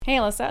Hey,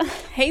 Alyssa.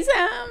 Hey,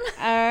 Sam.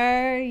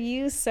 Are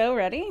you so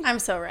ready? I'm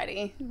so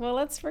ready. Well,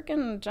 let's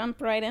freaking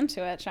jump right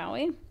into it, shall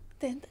we?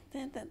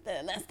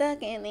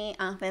 Stuck in the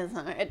office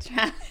or a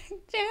traffic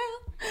jam.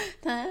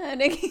 Time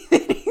to keep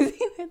it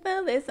easy with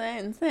Alyssa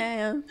and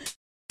Sam.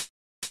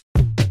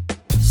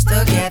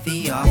 Stuck at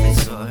the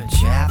office or a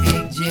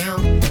traffic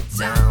jam.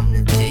 Time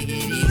to take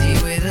it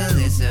easy with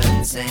Alyssa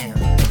and Sam.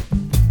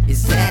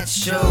 Is that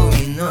show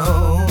you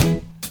know?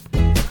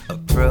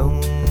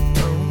 Approach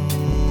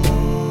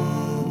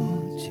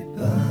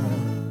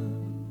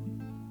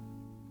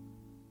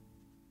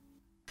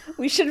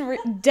We should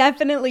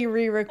definitely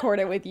re-record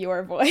it with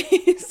your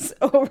voice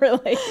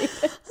overlaid.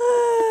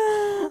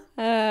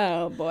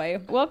 Oh, boy.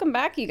 Welcome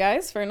back, you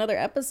guys, for another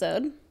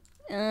episode.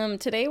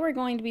 Today we're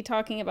going to be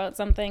talking about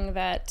something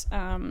that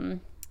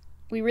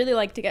we really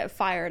like to get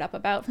fired up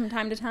about from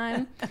time to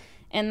time,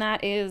 and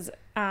that is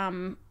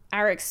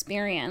our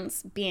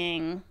experience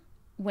being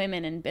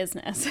women in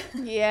business.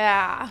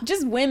 Yeah.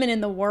 Just women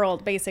in the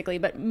world, basically,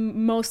 but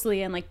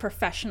mostly in, like,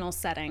 professional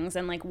settings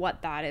and, like,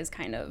 what that is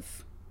kind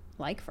of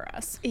like for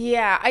us.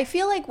 Yeah. I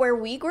feel like where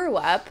we grew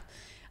up,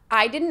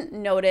 I didn't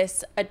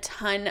notice a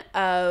ton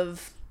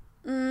of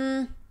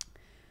what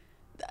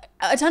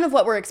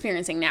we're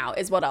experiencing now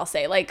is what I'll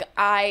say. Like,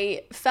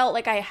 I felt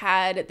like I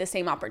had the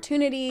same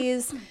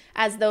opportunities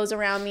as those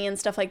around me and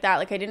stuff like that.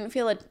 Like, I didn't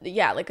feel a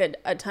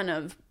ton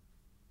of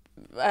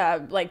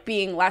like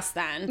being less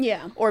than,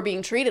 or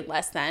being treated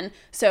less than.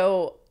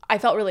 So I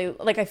felt really,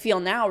 like, I feel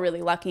now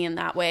really lucky in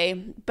that way.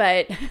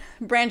 But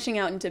branching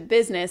out into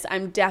business,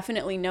 I'm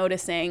definitely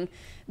noticing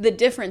the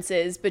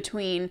differences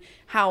between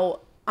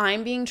how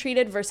I'm being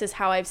treated versus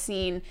how I've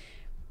seen,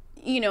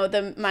 you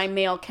know, my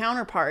male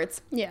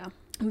counterparts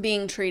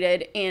being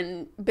treated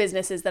in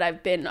businesses that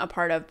I've been a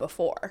part of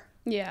before.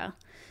 Yeah.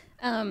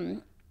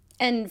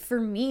 And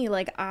for me,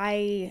 like,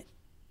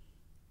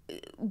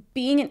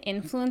 being an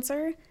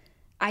influencer,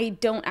 I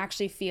don't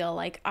actually feel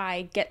like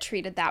I get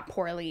treated that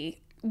poorly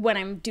when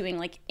I'm doing,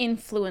 like,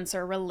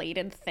 influencer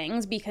related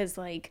things, because,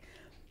 like,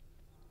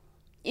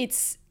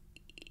 it's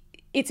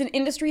an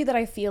industry that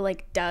I feel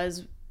like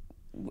does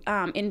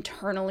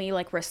internally,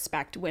 like,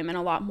 respect women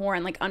a lot more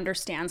and, like,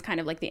 understands kind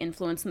of, like, the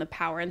influence and the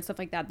power and stuff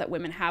like that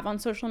women have on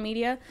social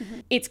media. Mm-hmm.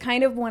 It's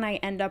kind of when I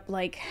end up,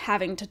 like,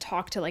 having to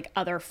talk to, like,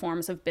 other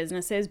forms of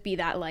businesses, be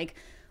that, like,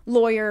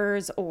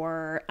 lawyers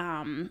or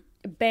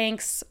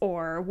banks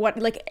or what,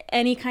 like,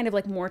 any kind of,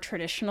 like, more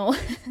traditional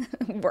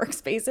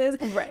workspaces,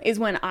 is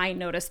when I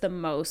notice the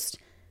most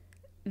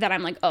that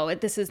I'm like, oh,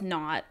 this is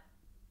not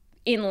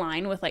in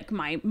line with, like,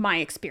 my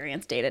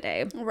experience day to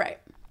day. Right.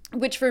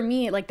 Which for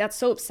me, like, that's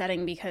so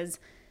upsetting, because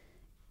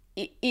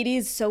it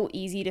is so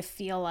easy to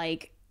feel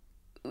like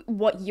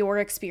what your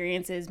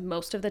experience is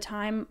most of the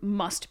time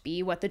must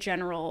be what the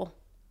general,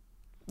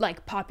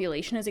 like,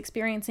 population is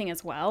experiencing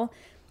as well.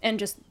 And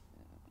just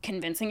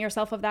convincing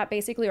yourself of that,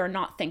 basically, or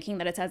not thinking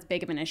that it's as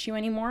big of an issue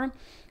anymore.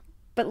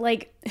 But,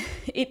 like,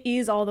 it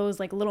is all those,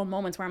 like, little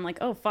moments where I'm like,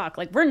 oh, fuck,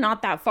 like, we're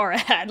not that far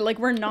ahead. Like,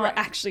 we're not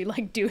actually,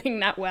 like,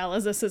 doing that well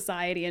as a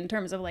society in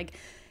terms of, like,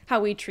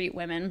 how we treat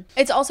women.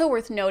 It's also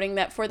worth noting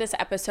that for this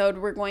episode,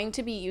 we're going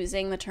to be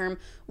using the term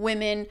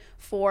women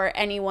for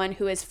anyone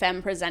who is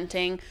femme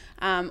presenting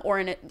or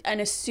an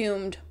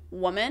assumed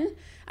woman.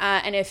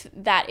 And if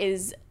that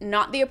is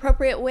not the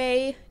appropriate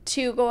way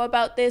to go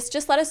about this,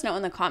 just let us know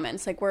in the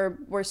comments. Like,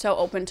 we're so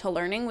open to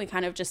learning. We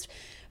kind of just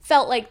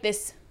felt like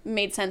this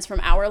made sense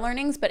from our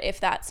learnings, but if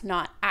that's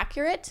not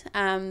accurate,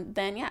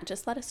 then yeah,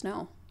 just let us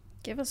know.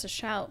 Give us a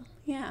shout.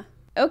 Yeah.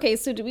 Okay,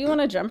 so do we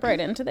want to jump right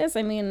into this?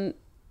 I mean,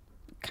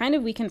 kind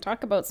of, we can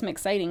talk about some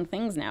exciting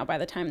things now by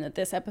the time that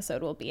this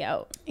episode will be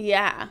out.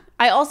 Yeah.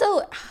 I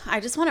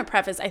just want to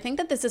preface, I think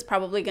that this is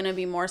probably going to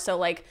be more so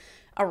like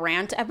a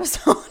rant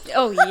episode.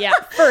 Oh, yeah,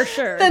 for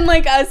sure. Than,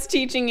 like, us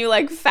teaching you,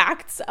 like,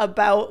 facts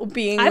about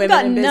being women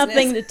in business. I've got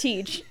nothing to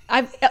teach,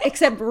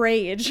 except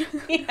rage.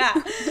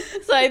 Yeah.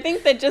 So I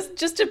think that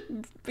just to,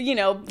 you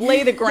know,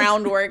 lay the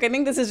groundwork, I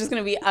think this is just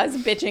going to be us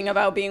bitching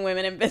about being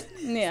women in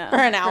business for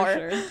an hour.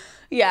 For sure.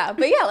 Yeah.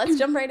 But yeah, let's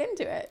jump right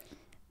into it.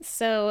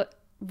 So,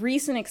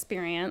 recent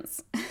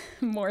experience,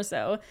 more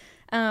so,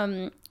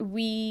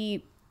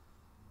 we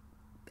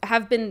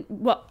have been,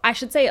 well, I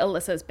should say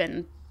Alyssa's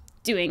been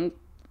doing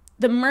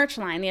the merch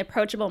line, the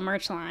Approachable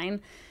merch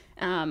line.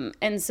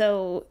 And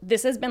so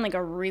this has been, like,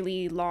 a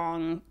really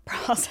long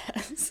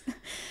process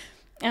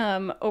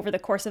over the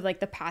course of, like,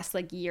 the past,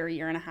 like,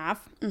 year and a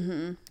half,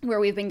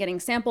 where we've been getting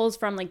samples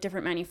from, like,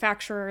 different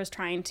manufacturers,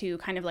 trying to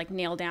kind of, like,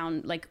 nail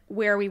down, like,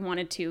 where we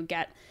wanted to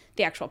get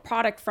the actual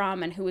product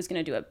from and who was going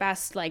to do it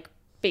best, like,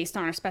 based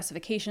on our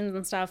specifications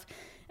and stuff.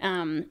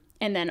 And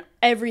then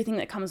everything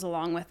that comes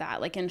along with that,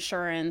 like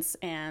insurance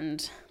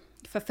and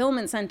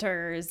fulfillment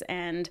centers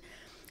and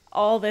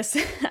all this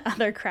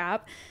other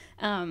crap.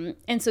 And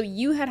so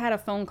you had a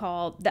phone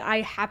call that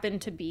I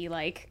happened to be,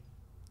 like,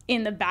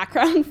 in the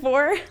background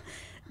for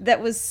that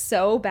was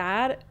so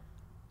bad.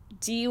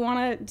 Do you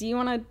want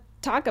to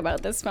talk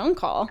about this phone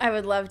call? I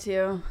would love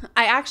to.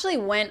 I actually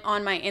went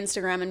on my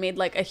Instagram and made,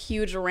 like, a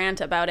huge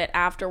rant about it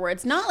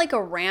afterwards. Not like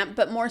a rant,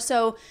 but more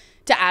so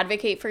to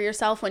advocate for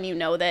yourself when you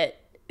know that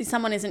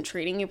someone isn't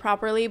treating you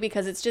properly,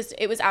 because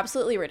it was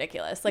absolutely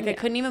ridiculous. Like, I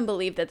couldn't even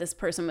believe that this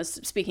person was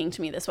speaking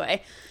to me this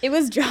way. It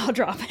was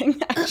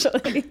jaw-dropping,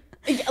 actually.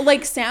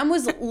 Like, Sam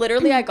was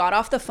literally, I got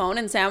off the phone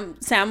and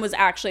Sam was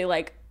actually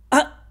like,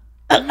 like,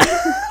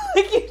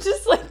 you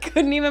just like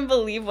couldn't even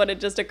believe what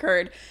had just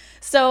occurred.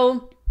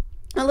 So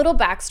a little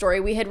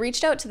backstory, we had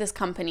reached out to this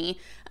company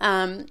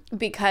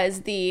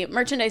because the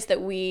merchandise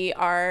that we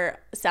are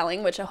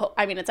selling, which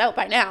I mean, it's out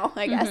by now,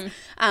 I guess,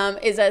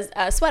 is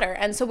a sweater.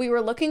 And so we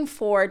were looking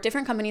for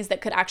different companies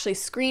that could actually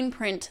screen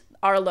print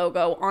our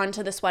logo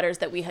onto the sweaters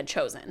that we had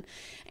chosen.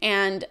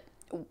 And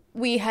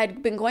we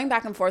had been going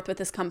back and forth with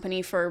this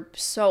company for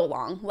so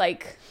long,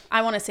 like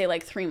I want to say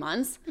like 3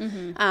 months,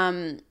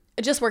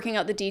 just working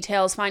out the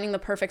details, finding the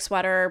perfect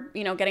sweater,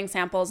 you know, getting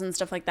samples and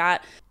stuff like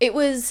that. It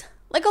was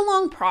like a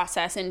long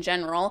process in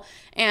general.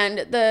 And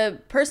the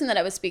person that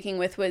I was speaking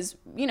with was,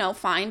 you know,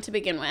 fine to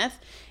begin with.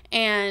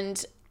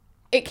 And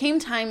it came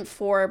time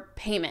for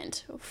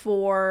payment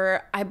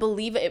for, I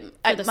believe it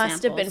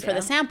must have been for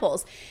the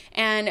samples.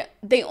 And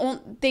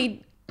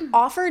they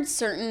offered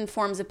certain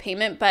forms of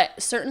payment, but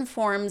certain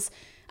forms,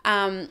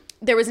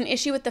 there was an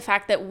issue with the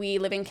fact that we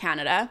live in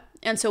Canada.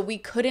 And so we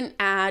couldn't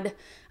add...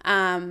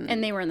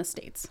 and they were in the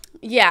States.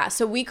 Yeah,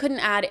 so we couldn't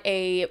add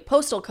a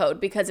postal code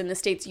because in the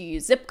States you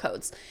use zip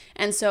codes.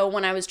 And so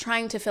when I was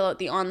trying to fill out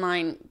the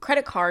online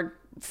credit card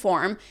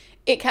form,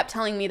 it kept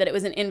telling me that it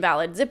was an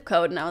invalid zip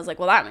code. And I was like,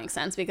 well, that makes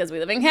sense because we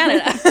live in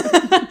Canada.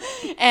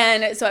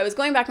 And so I was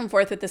going back and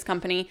forth with this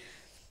company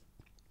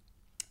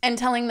and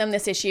telling them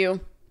this issue.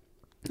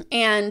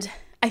 And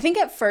I think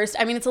at first,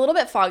 I mean, it's a little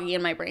bit foggy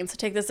in my brain, so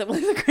take this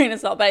with a grain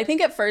of salt. But I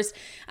think at first,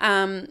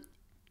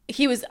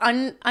 he was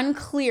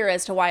unclear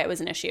as to why it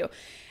was an issue.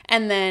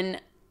 And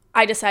then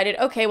I decided,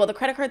 okay, well, the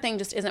credit card thing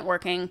just isn't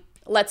working.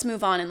 Let's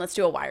move on and let's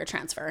do a wire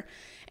transfer.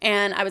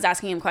 And I was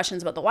asking him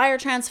questions about the wire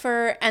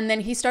transfer. And then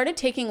he started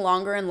taking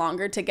longer and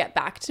longer to get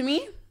back to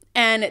me.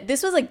 And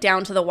this was like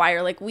down to the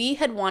wire. Like, we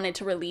had wanted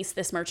to release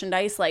this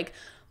merchandise like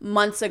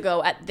months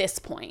ago at this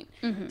point.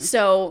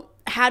 So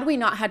had we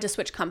not had to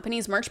switch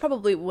companies, merch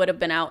probably would have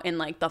been out in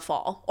like the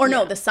fall. Or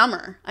no, the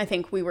summer, I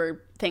think we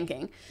were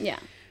thinking. Yeah.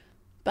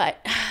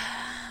 But...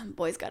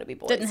 boys gotta be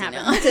boys. Didn't happen.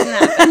 You know?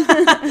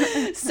 Didn't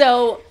happen.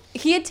 So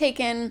he had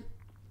taken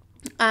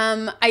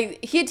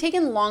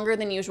longer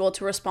than usual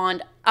to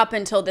respond up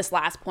until this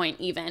last point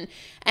even.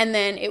 And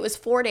then it was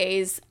 4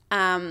 days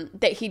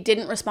that he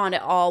didn't respond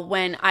at all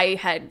when I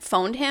had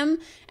phoned him,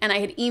 and I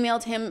had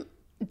emailed him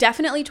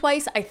definitely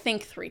twice, I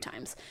think 3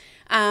 times.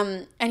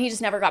 And he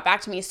just never got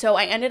back to me. So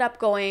I ended up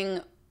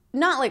going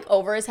not like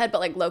over his head,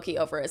 but like low-key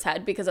over his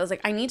head, because I was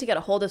like, I need to get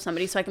a hold of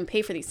somebody so I can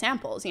pay for these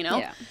samples, you know?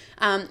 Yeah.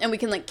 And we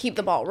can like keep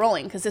the ball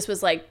rolling, because this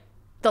was like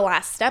the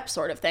last step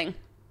sort of thing.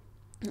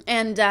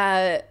 And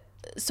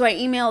so I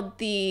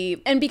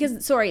emailed and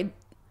because, sorry,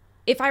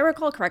 if I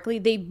recall correctly,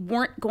 they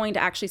weren't going to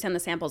actually send the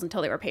samples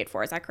until they were paid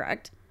for. Is that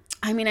correct?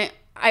 I mean,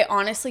 I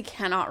honestly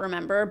cannot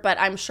remember, but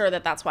I'm sure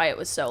that that's why it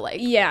was so like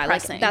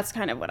pressing. Like, that's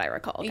kind of what I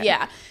recall. Okay.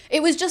 Yeah.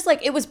 It was just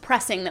like, it was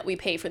pressing that we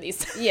pay for these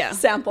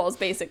samples,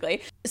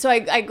 basically. So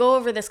I go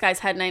over this guy's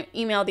head and I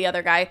email the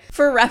other guy.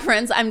 For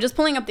reference, I'm just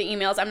pulling up the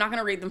emails. I'm not going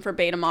to read them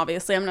verbatim,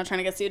 obviously. I'm not trying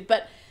to get sued.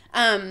 But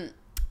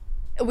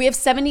we have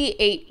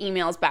 78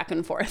 emails back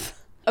and forth.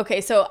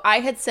 Okay, so I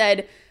had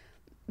said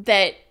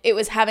that it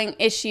was having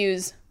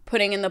issues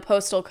putting in the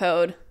postal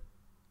code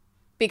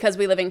because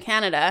we live in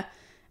Canada.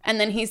 And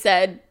then he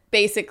said,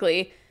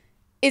 basically,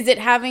 is it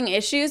having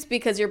issues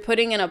because you're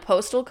putting in a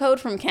postal code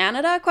from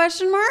Canada, ?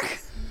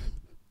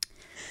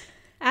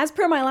 As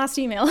per my last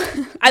email.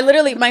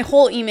 My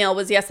whole email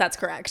was, yes, that's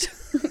correct.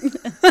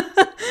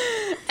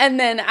 And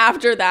then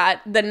after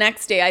that, the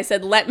next day I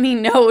said, let me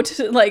know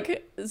so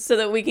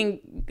that we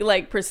can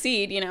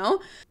proceed, you know?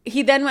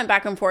 He then went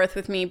back and forth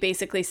with me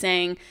basically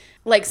saying,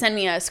 send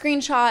me a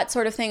screenshot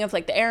sort of thing of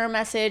the error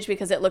message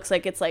because it looks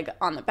like it's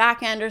on the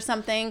back end or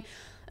something.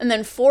 And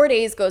then 4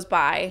 days goes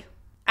by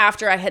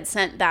after I had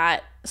sent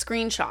that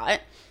screenshot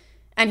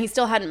and he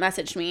still hadn't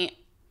messaged me.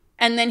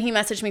 And then he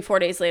messaged me 4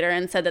 days later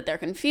and said that they're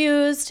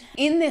confused.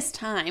 In this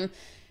time,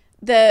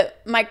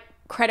 my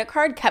credit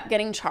card kept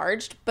getting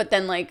charged, but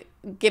then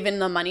given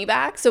the money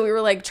back. So we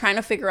were trying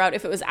to figure out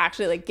if it was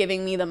actually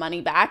giving me the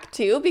money back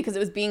too, because it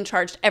was being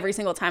charged every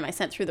single time I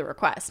sent through the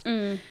request.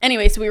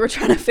 Anyway, so we were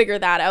trying to figure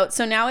that out.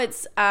 So now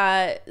it's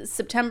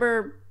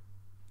September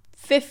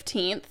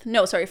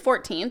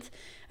 14th.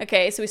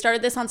 Okay, so we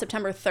started this on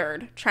September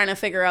 3rd, trying to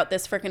figure out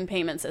this freaking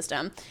payment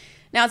system.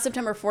 Now it's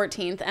September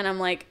 14th, and I'm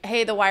like,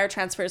 hey, the wire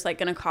transfer is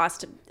going to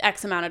cost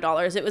X amount of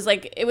dollars. It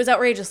was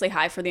outrageously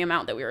high for the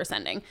amount that we were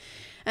sending.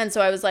 And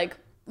so I was like,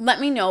 let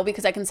me know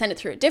because I can send it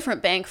through a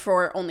different bank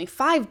for only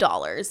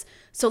 $5.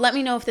 So let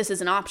me know if this is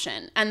an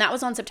option. And that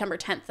was on September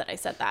 10th that I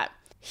said that.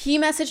 He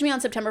messaged me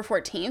on September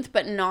 14th,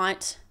 but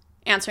not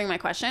answering my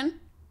question.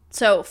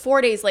 So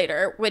 4 days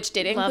later, which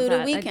did include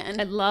a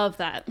weekend. I love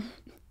that.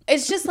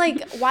 It's just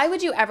why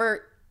would you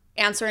ever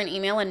answer an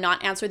email and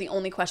not answer the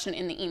only question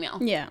in the email.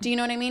 Yeah. Do you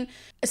know what I mean?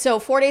 So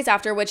 4 days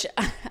after, which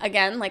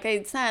again, like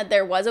I said,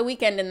 there was a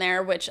weekend in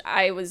there, which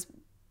I was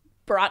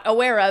brought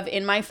aware of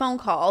in my phone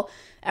call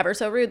ever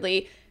so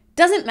rudely,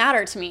 doesn't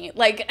matter to me.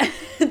 Like,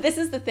 this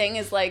is the thing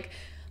is like,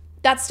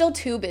 that's still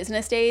 2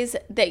 business days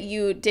that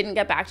you didn't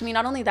get back to me.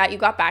 Not only that, you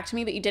got back to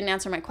me, but you didn't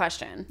answer my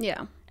question.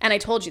 Yeah. And I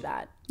told you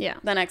that. Yeah.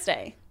 The next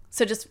day.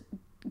 So just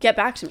get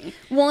back to me.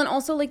 Well, and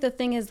also like the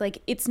thing is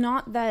like, it's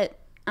not that,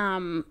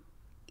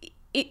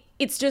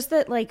 it's just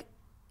that like,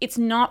 it's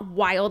not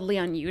wildly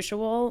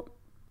unusual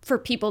for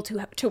people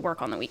to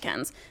work on the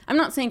weekends. I'm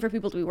not saying for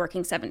people to be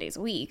working 7 days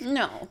a week.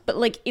 No. But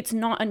like, it's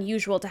not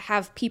unusual to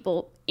have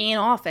people in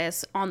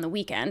office on the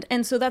weekend.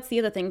 And so that's the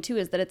other thing too,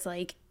 is that it's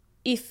like,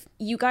 if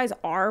you guys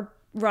are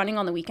running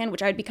on the weekend,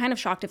 which I'd be kind of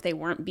shocked if they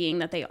weren't, being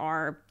that they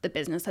are the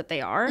business that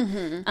they are.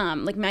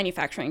 Like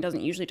manufacturing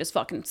doesn't usually just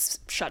fucking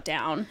shut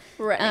down.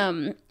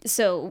 Right.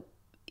 So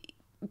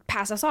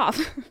pass us off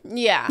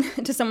Yeah.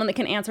 to someone that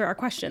can answer our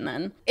question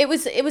then. It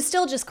was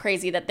still just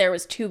crazy that there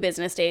was 2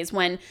 business days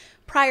when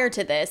prior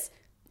to this,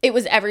 it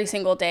was every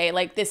single day.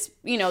 Like this,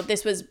 you know,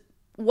 this was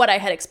what I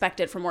had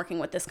expected from working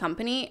with this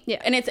company.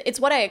 Yeah. And it's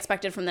what I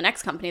expected from the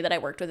next company that I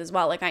worked with as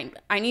well. Like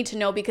I need to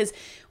know, because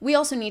we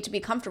also need to be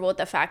comfortable with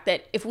the fact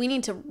that if we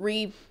need to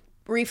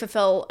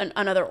refulfill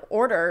another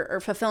order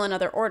or fulfill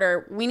another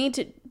order, we need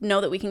to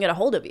know that we can get a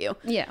hold of you.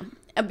 Yeah.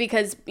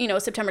 Because, you know,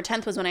 September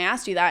 10th was when I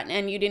asked you that,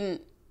 and you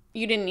didn't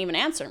even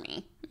answer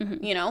me,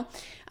 you know?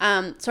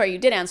 Sorry, you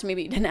did answer me,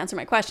 but you didn't answer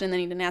my question. And then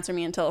you didn't answer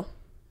me until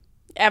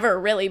ever,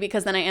 really,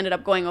 because then I ended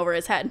up going over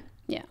his head.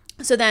 Yeah.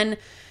 So then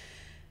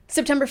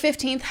September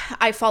 15th,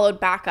 I followed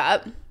back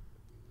up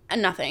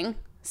and nothing.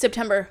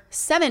 September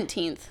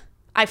 17th,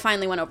 I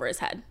finally went over his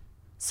head.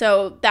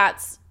 So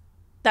that's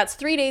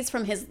 3 days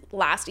from his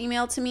last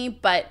email to me,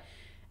 but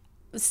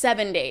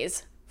 7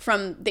 days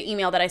from the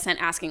email that I sent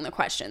asking the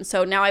question.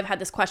 So now I've had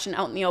this question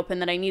out in the open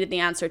that I needed the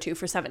answer to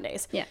for 7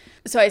 days. Yeah.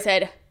 So I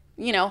said,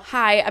 you know,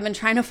 hi, I've been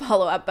trying to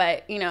follow up,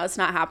 but, you know, it's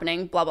not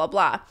happening, blah, blah,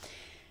 blah.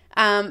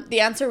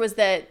 The answer was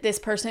that this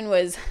person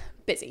was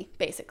busy,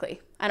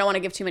 basically. I don't want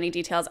to give too many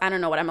details. I don't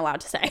know what I'm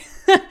allowed to say.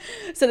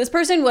 So this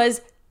person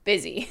was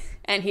busy,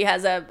 and he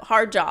has a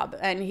hard job,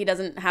 and he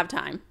doesn't have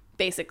time,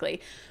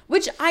 basically,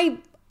 which I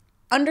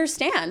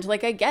understand.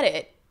 Like, I get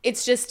it.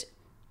 It's just,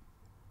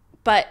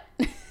 but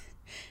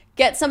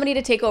get somebody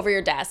to take over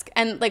your desk.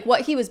 And like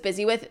what he was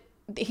busy with,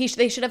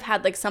 they should have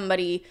had like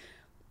somebody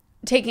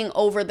taking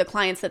over the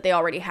clients that they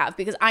already have,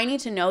 because I need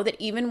to know that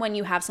even when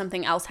you have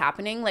something else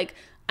happening, like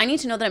I need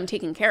to know that I'm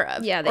taken care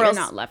of. Yeah, that you're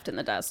not left in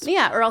the dust.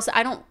 Yeah, or else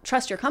I don't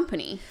trust your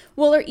company.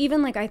 Well, or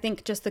even like I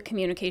think just the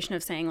communication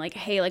of saying like,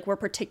 hey, like we're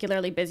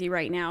particularly busy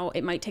right now.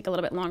 It might take a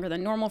little bit longer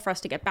than normal for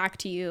us to get back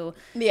to you.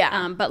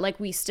 Yeah. But like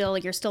you're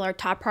still our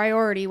top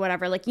priority,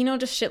 whatever. Like, you know,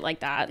 just shit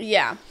like that.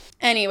 Yeah.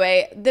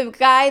 Anyway, the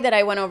guy that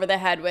I went over the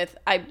head with,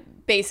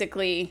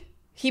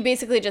 he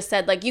basically just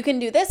said like, you can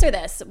do this or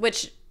this,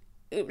 which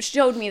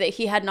showed me that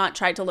he had not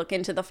tried to look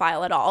into the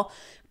file at all,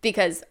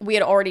 because we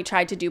had already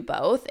tried to do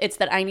both. It's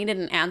that I needed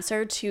an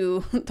answer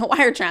to the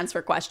wire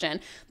transfer question,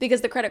 because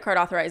the credit card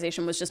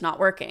authorization was just not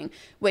working,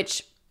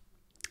 which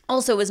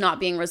also was not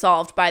being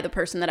resolved by the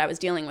person that I was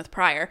dealing with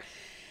prior.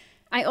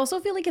 I also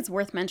feel like it's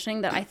worth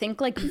mentioning that I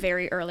think like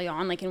very early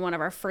on, like in one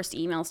of our first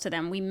emails to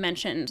them, we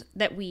mentioned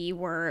that we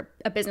were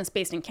a business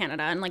based in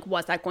Canada, and like,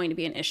 was that going to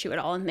be an issue at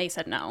all? And they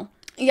said no.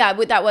 Yeah,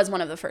 but that was one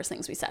of the first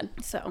things we said.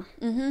 So.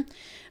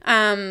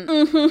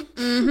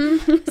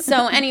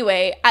 So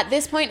anyway, at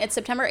this point, it's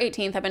September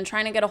 18th. I've been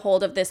trying to get a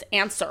hold of this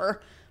answer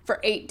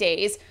for 8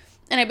 days.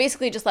 And I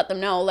basically just let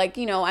them know, like,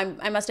 you know,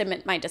 I must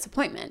admit my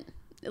disappointment.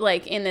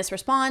 Like, in this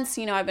response,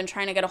 you know, I've been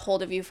trying to get a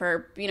hold of you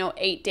for, you know,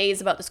 8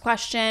 days about this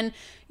question,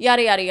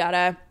 yada, yada,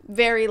 yada.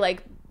 Very,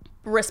 like,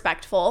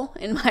 respectful,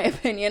 in my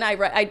opinion.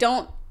 I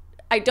don't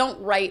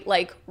write,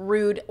 like,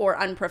 rude or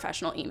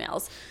unprofessional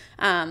emails.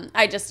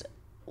 I just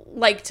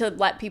like to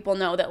let people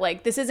know that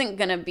like this isn't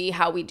gonna be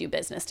how we do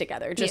business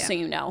together, just so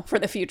you know, for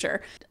the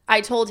future.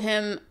 I told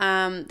him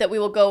that we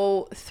will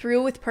go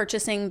through with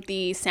purchasing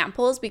the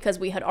samples, because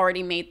we had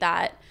already made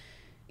that,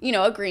 you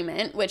know,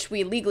 agreement, which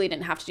we legally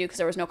didn't have to do because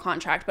there was no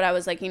contract. But I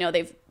was like, you know,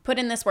 they've put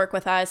in this work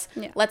with us.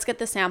 Yeah. Let's get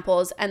the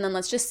samples, and then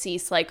let's just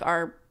cease like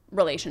our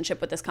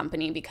relationship with this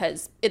company,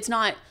 because it's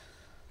not,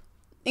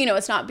 you know,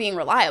 it's not being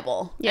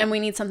reliable. Yeah. And we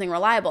need something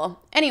reliable.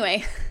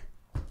 Anyway,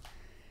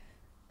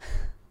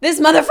 this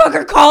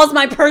motherfucker calls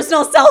my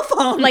personal cell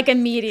phone. Like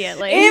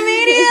immediately.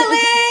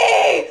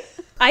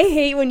 I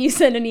hate when you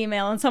send an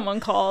email and someone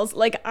calls.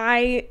 Like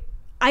I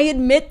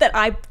admit that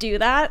I do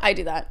that. I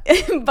do that.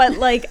 But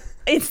like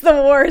it's the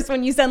worst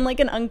when you send like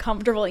an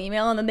uncomfortable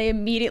email and then they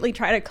immediately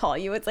try to call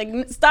you. It's like,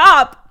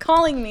 stop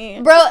calling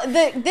me. Bro,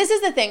 this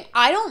is the thing.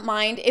 I don't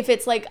mind if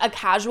it's like a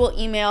casual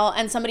email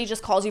and somebody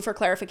just calls you for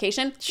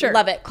clarification. Sure.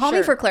 Love it. Call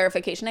me for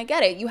clarification. I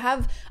get it. You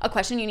have a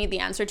question you need the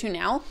answer to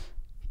now.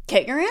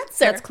 Get your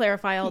answer. Let's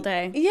clarify all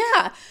day.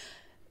 Yeah.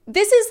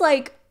 This is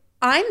like,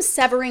 I'm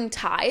severing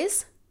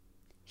ties.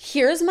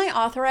 Here's my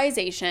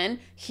authorization.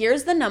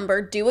 Here's the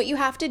number. Do what you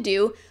have to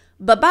do.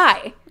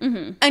 bye-bye.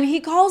 And he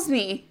calls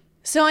me.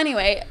 So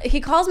anyway, he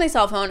calls my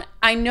cell phone.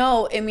 I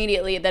know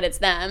immediately that it's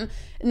them.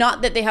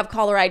 Not that they have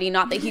caller ID.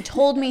 Not that he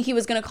told me he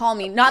was going to call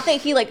me. Not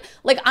that he like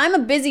I'm a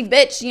busy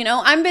bitch, you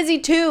know? I'm busy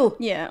too.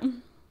 Yeah.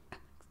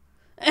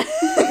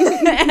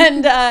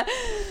 And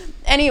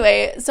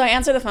anyway, so I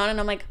answer the phone and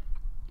I'm like,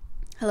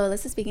 hello,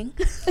 Alyssa speaking.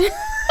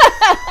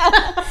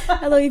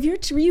 Hello,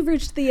 you've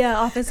reached the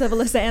office of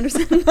Alyssa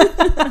Anderson.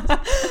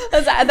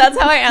 That's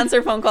how I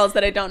answer phone calls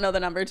that I don't know the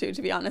number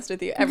to be honest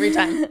with you. Every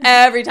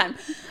time.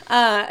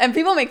 And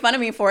people make fun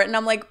of me for it. And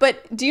I'm like,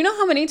 but do you know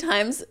how many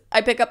times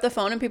I pick up the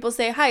phone and people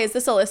say, hi, is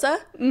this Alyssa?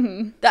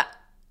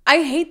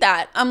 I hate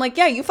that. I'm like,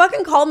 yeah, you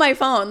fucking call my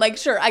phone. Like,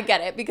 sure, I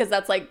get it because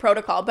that's like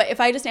protocol. But if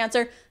I just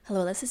answer,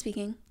 hello, Alyssa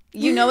speaking,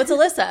 you know it's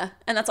Alyssa.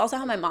 And that's also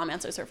how my mom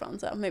answers her phone.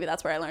 So maybe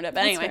that's where I learned it.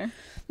 But That's anyway. fair.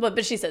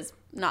 But she says,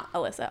 not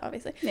Alyssa,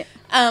 obviously. Yeah.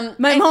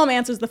 My mom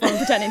answers the phone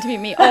pretending to be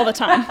me all the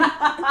time.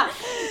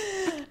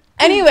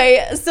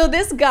 Anyway, so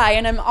this guy,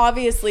 and I'm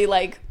obviously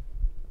like,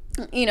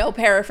 you know,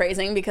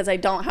 paraphrasing because I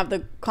don't have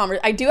the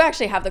I do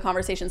actually have the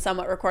conversation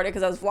somewhat recorded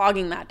because I was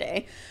vlogging that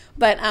day.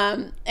 But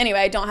anyway,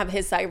 I don't have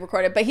his side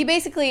recorded. But he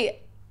basically,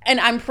 and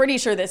I'm pretty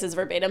sure this is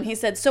verbatim, he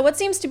said, so what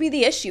seems to be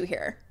the issue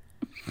here?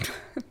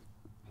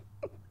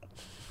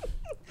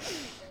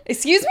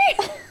 Excuse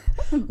me?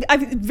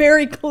 I've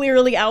very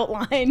clearly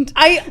outlined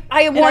I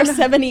in our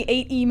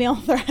 78 email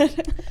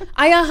thread.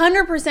 I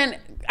 100%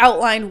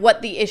 outlined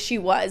what the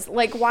issue was.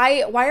 Like,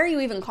 why are you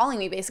even calling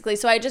me, basically?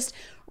 So I just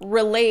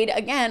relayed,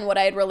 again, what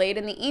I had relayed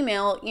in the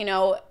email. You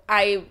know,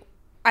 I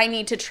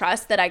need to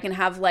trust that I can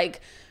have, like,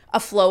 a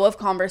flow of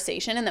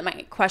conversation and that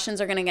my questions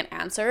are going to get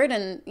answered.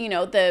 And, you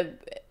know,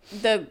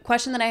 the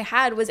question that I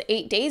had was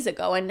 8 days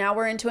ago, and now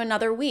we're into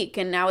another week,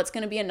 and now it's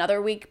going to be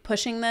another week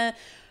pushing the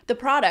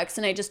products,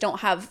 and I just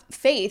don't have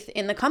faith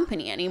in the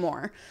company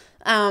anymore.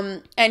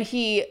 And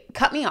he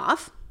cut me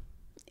off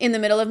in the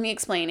middle of me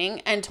explaining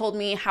and told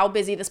me how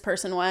busy this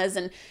person was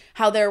and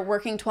how they're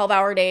working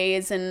 12-hour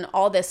days and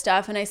all this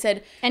stuff. And I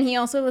said, and he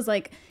also was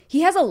like,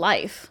 he has a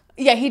life.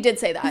 yeah, he did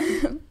say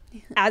that.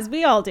 As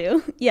we all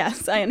do.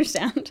 Yes, I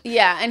understand.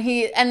 Yeah, and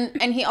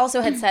he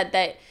also had said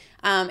that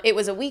it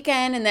was a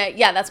weekend, and that,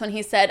 yeah, that's when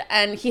he said,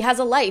 and he has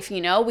a life,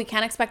 you know, we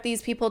can't expect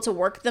these people to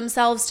work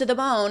themselves to the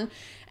bone.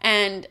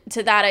 And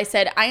to that I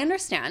said, I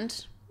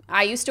understand.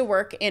 I used to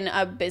work in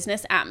a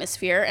business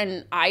atmosphere,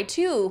 and I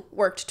too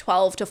worked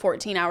 12 to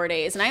 14-hour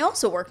days, and I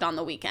also worked on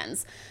the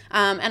weekends.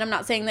 And I'm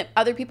not saying that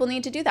other people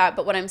need to do that,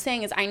 but what I'm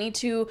saying is I need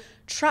to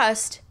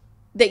trust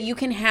that you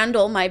can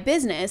handle my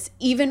business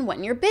even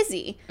when you're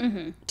busy.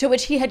 Mm-hmm. To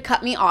which he had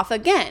cut me off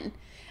again.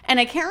 And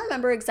I can't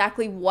remember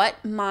exactly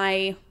what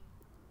my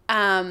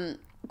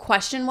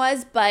question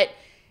was, but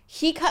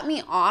he cut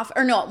me off,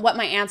 or no, what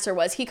my answer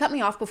was. He cut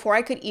me off before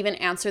I could even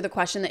answer the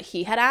question that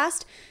he had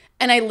asked.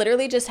 And I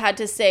literally just had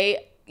to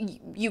say,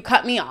 you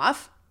cut me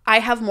off. I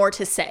have more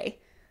to say.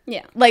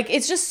 Yeah. Like,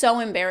 it's just so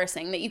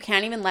embarrassing that you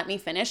can't even let me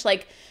finish.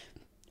 Like,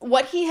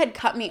 what he had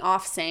cut me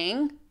off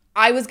saying,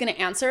 I was going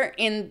to answer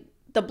in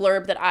the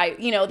blurb that I,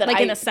 you know, that like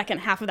in the second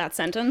half of that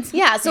sentence.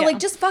 Yeah. So like,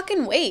 just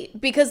fucking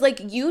wait, because like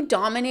you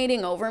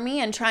dominating over me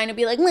and trying to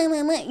be like,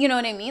 you know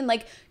what I mean?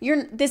 Like,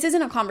 this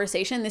isn't a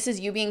conversation. This is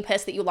you being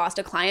pissed that you lost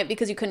a client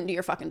because you couldn't do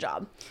your fucking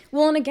job.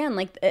 Well, and again,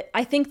 like,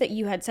 I think that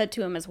you had said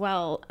to him as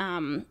well,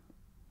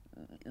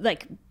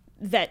 like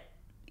that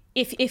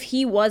if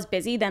he was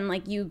busy, then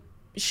like you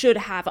should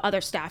have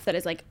other staff that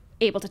is like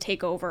able to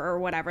take over or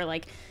whatever,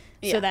 like,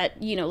 so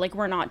that, you know, like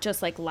we're not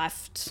just like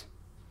left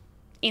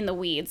in the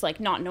weeds, like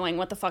not knowing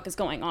what the fuck is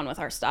going on with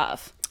our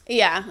stuff.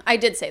 Yeah, I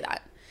did say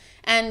that.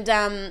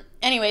 And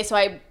anyway, so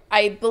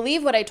I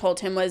believe what I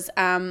told him was,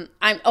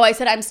 I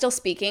said, I'm still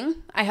speaking.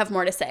 I have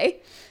more to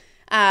say.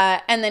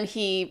 And then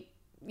he,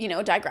 you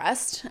know,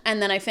 digressed.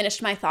 And then I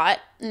finished my thought.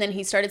 And then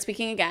he started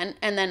speaking again.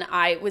 And then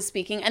I was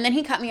speaking. And then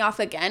he cut me off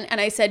again. And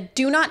I said,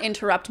 do not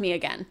interrupt me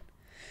again.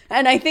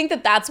 And I think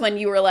that that's when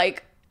you were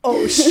like,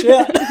 oh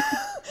shit.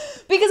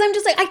 Because I'm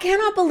just like, I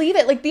cannot believe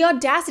it. Like, the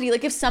audacity.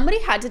 Like, if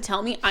somebody had to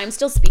tell me I'm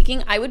still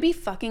speaking, I would be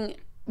fucking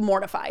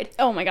mortified.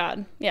 Oh my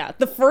God. Yeah.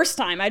 The first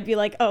time I'd be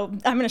like, oh,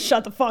 I'm going to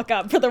shut the fuck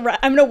up for the rest.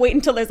 I'm going to wait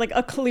until there's like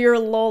a clear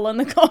lull in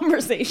the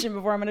conversation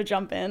before I'm going to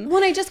jump in.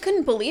 Well, I just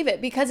couldn't believe it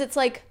because it's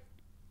like,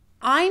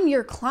 I'm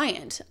your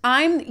client.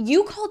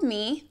 You called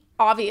me,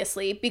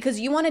 obviously, because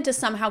you wanted to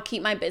somehow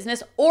keep my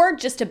business or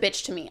just to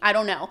bitch to me. I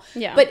don't know.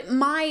 Yeah. But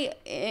my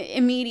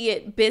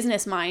immediate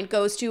business mind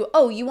goes to,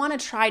 oh, you want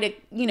to try to,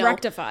 you know,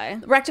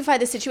 rectify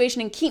the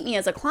situation and keep me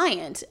as a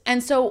client.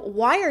 And so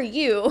why are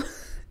you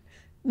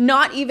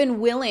not even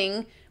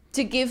willing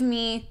to give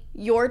me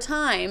your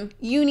time?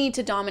 You need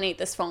to dominate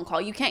this phone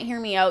call. You can't hear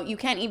me out. You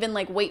can't even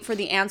like wait for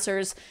the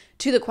answers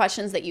to the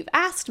questions that you've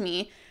asked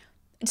me.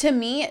 To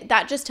me,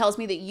 that just tells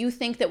me that you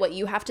think that what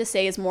you have to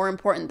say is more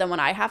important than what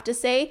I have to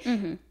say,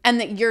 and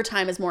that your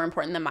time is more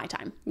important than my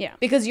time. Yeah.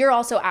 Because you're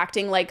also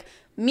acting like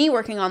me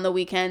working on the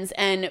weekends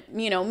and,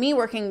 you know, me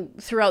working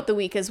throughout the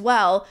week as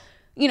well.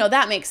 You know,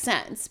 that makes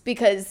sense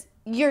because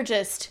you're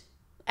just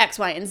X,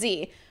 Y, and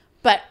Z.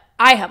 But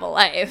I have a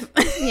life.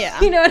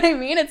 Yeah. You know what I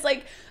mean? It's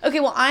like, okay,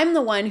 well, I'm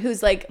the one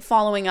who's like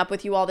following up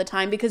with you all the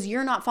time because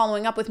you're not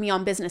following up with me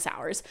on business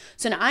hours.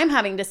 So now I'm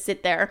having to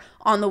sit there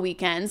on the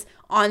weekends,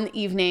 on the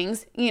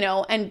evenings, you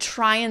know, and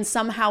try and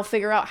somehow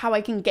figure out how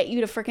I can get you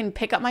to freaking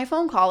pick up my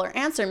phone call or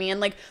answer me. And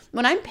like,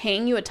 when I'm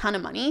paying you a ton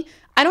of money,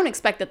 I don't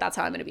expect that that's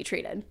how I'm going to be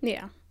treated.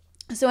 Yeah.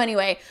 So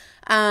anyway,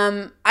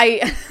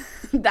 I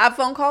that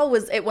phone call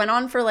it went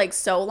on for like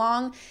so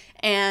long,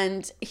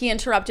 and he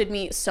interrupted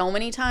me so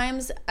many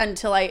times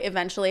until I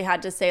eventually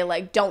had to say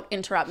like, don't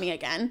interrupt me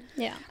again.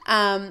 Yeah.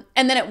 And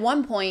then at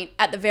one point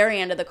at the very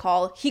end of the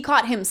call, he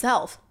caught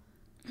himself.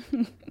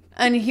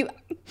 And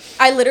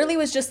I literally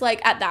was just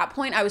like, at that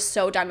point, I was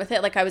so done with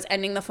it. Like I was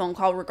ending the phone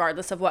call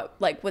regardless of what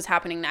like was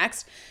happening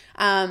next.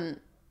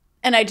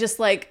 And I just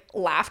like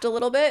laughed a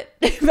little bit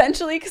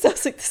eventually because I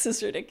was like, this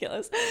is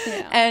ridiculous.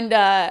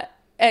 Yeah.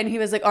 And he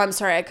was like, oh, I'm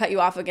sorry, I cut you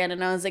off again.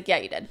 And I was like, yeah,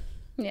 you did.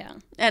 Yeah.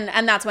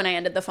 And that's when I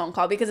ended the phone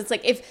call, because it's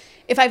like,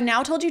 if I've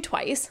now told you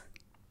twice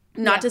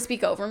not to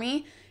speak over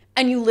me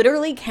and you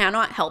literally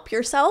cannot help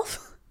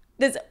yourself,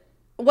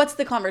 what's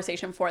the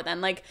conversation for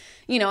then? Like,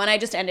 you know, and I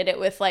just ended it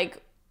with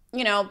like,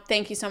 you know,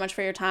 thank you so much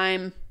for your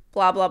time,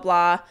 blah, blah,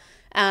 blah.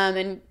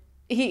 And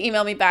he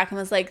emailed me back and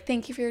was like,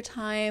 thank you for your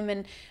time.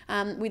 And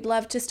we'd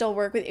love to still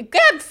work with you.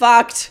 Get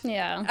fucked.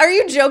 Yeah. Are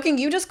you joking?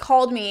 You just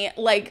called me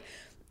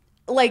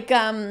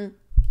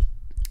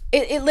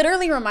it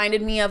literally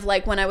reminded me of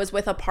like when I was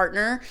with a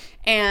partner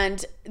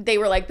and they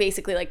were like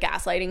basically like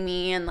gaslighting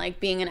me and like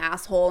being an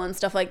asshole and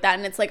stuff like that.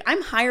 And it's like,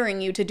 I'm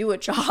hiring you to do a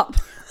job.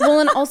 Well,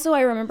 and also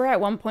I remember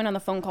at one point on the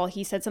phone call,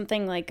 he said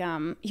something like,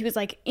 he was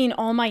like, in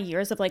all my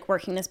years of like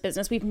working this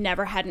business, we've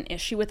never had an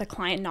issue with a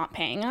client not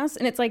paying us.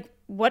 And it's like,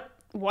 what?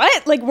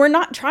 Like, we're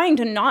not trying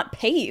to not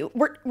pay you.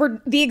 We're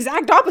the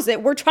exact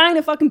opposite. We're trying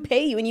to fucking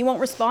pay you and you won't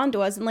respond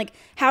to us, and like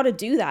how to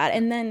do that.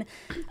 And then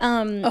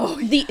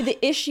the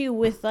issue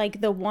with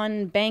like the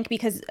one bank,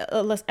 because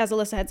as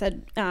Alyssa had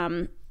said,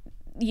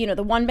 you know,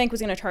 the one bank was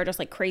going to charge us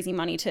like crazy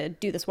money to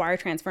do this wire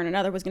transfer and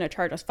another was going to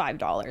charge us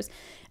 $5.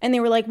 And they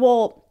were like,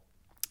 well,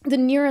 the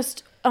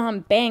nearest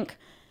bank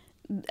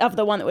of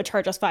the one that would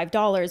charge us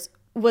 $5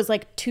 was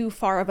like too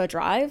far of a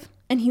drive.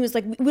 And he was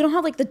like, we don't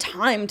have like the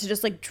time to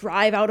just like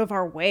drive out of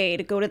our way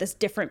to go to this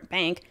different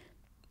bank.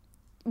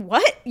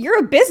 What? You're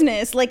a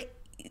business.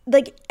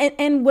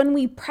 And when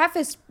we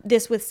prefaced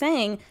this with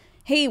saying,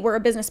 hey, we're a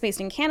business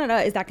based in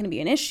Canada, is that going to be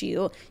an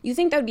issue? You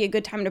think that would be a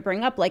good time to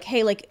bring up like,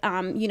 hey, like,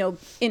 you know,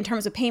 in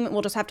terms of payment,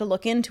 we'll just have to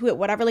look into it,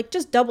 whatever. Like,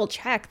 just double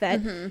check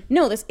that,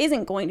 no, this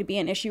isn't going to be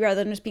an issue,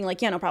 rather than just being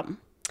like, yeah, no problem.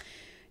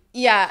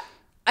 Yeah.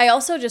 I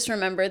also just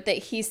remembered that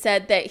he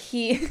said that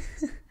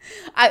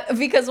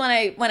because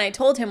when I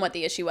told him what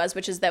the issue was,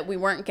 which is that we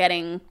weren't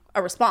getting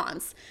a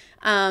response,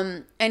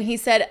 and he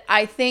said,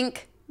 I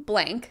think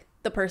blank,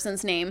 the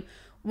person's name,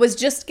 was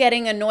just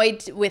getting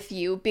annoyed with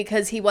you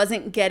because he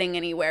wasn't getting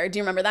anywhere. Do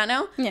you remember that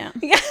now? Yeah.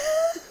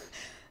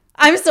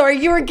 I'm sorry,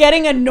 you were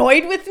getting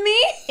annoyed with me?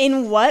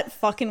 In what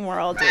fucking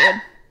world,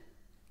 dude?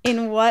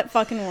 In what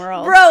fucking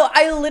world? Bro,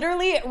 I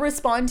literally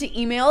respond to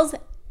emails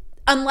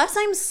unless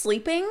I'm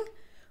sleeping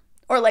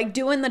or like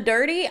doing the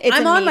dirty.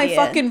 I'm on my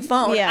fucking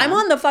phone. Yeah. I'm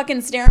on the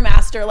fucking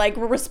Stairmaster, like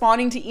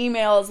responding to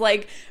emails,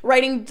 like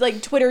writing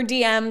like Twitter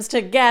DMs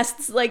to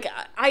guests. Like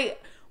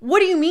what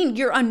do you mean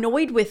you're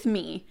annoyed with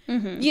me?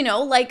 Mm-hmm. You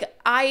know, like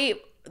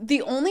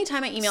the only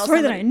time I email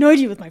sorry that I annoyed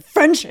you with my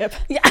friendship.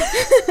 Yeah.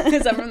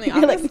 Is that from the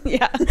office? Like,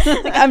 yeah.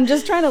 Like, I'm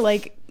just trying to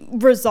like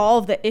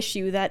resolve the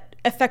issue that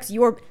affects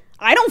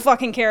I don't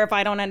fucking care if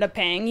I don't end up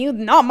paying you.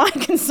 Not my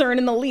concern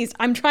in the least.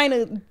 I'm trying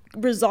to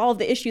resolve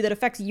the issue that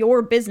affects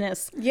your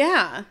business.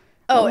 Yeah.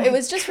 Oh, it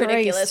was just Christ.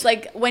 ridiculous.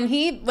 Like when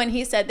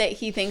he said that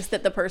he thinks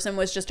that the person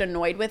was just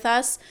annoyed with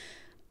us,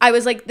 I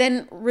was like,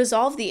 then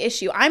resolve the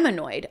issue. I'm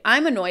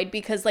annoyed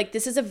because like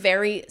this is a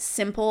very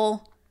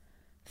simple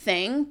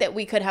thing that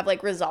we could have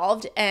like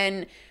resolved,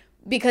 and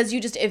because you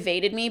just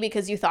evaded me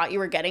because you thought you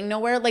were getting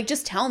nowhere, like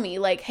just tell me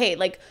like, hey,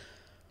 like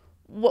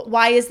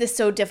why is this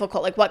so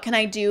difficult? Like, what can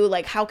I do?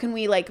 Like, how can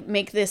we like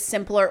make this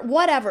simpler?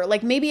 Whatever.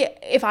 Like maybe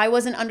if I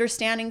wasn't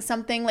understanding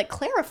something, like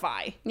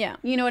clarify. Yeah.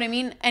 You know what I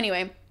mean?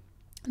 Anyway,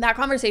 that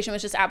conversation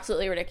was just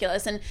absolutely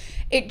ridiculous. And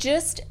it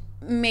just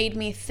made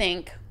me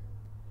think,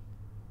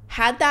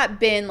 had that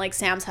been like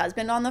Sam's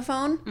husband on the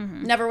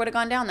phone, never would have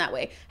gone down that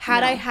way.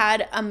 Had I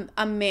had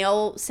a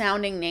male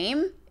sounding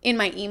name in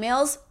my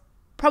emails,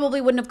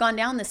 probably wouldn't have gone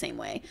down the same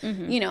way.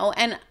 You know,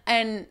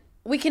 and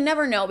we can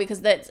never know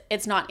because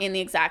it's not in the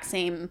exact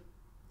same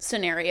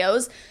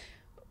scenarios.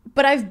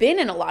 But I've been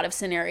in a lot of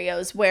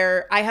scenarios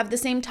where I have the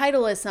same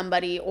title as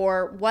somebody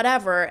or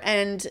whatever,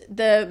 and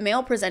the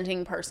male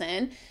presenting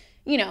person,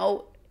 you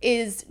know,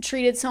 is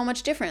treated so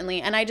much differently.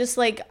 And I just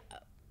like,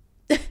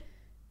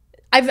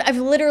 I've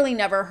literally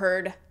never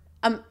heard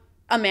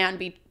a man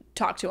be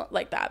talk to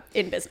like that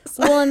in business.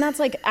 Well, and that's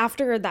like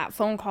after that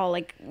phone call,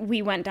 like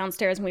we went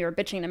downstairs and we were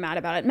bitching to Matt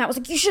about it. Matt was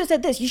like, you should have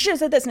said this, you should have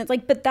said this. And it's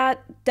like, but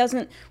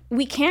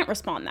we can't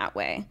respond that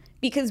way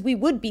because we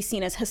would be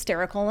seen as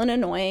hysterical and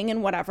annoying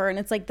and whatever. And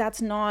it's like,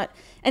 that's not,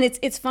 and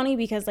it's funny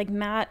because like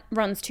Matt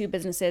runs 2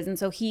 businesses. And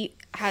so he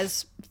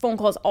has phone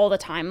calls all the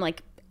time,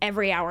 like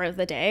every hour of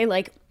the day.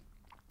 Like,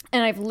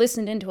 and I've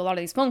listened into a lot of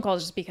these phone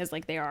calls just because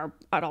like they are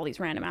at all these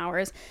random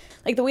hours.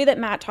 Like the way that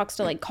Matt talks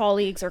to like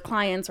colleagues or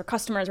clients or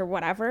customers or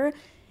whatever,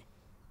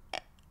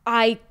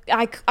 I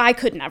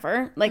could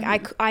never.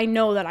 Like I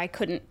know that I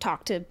couldn't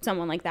talk to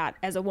someone like that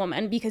as a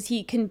woman because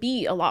he can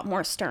be a lot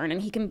more stern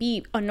and he can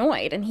be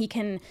annoyed and he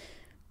can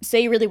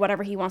say really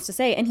whatever he wants to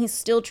say and he's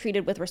still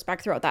treated with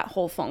respect throughout that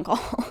whole phone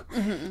call.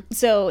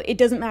 So it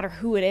doesn't matter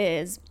who it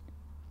is.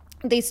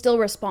 They still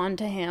respond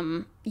to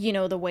him, you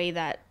know, the way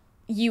that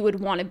you would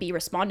want to be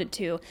responded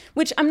to,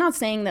 which I'm not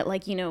saying that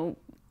like, you know,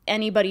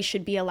 anybody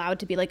should be allowed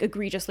to be like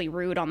egregiously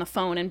rude on the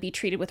phone and be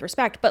treated with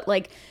respect. But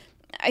like,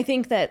 I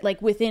think that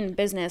like within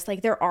business,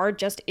 like there are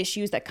just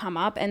issues that come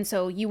up. And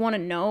so you want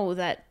to know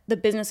that the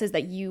businesses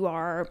that you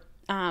are,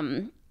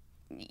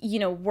 you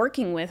know,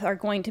 working with are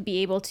going to be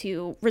able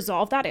to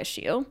resolve that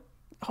issue,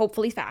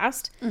 hopefully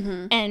fast,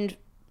 and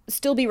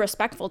still be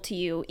respectful to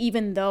you,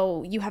 even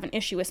though you have an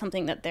issue with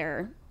something that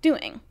they're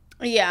doing.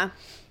 Yeah.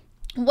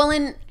 Well,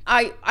 and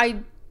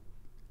I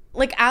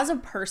like as a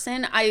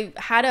person, I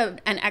had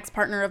an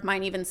ex-partner of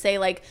mine even say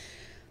like,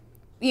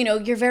 you know,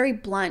 you're very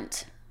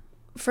blunt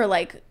for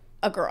like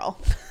a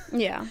girl.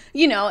 Yeah.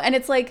 You know, and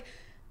it's like,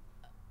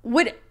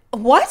 what?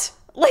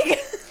 Like,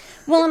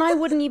 well, and I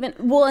wouldn't even,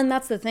 well, and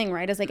that's the thing,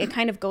 right? Is like, it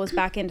kind of goes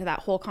back into that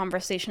whole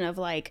conversation of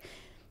like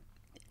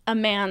a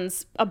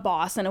man's a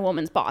boss and a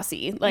woman's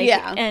bossy. Like,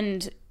 yeah.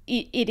 And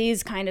it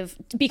is kind of,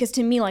 because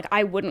to me, like,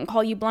 I wouldn't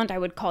call you blunt. I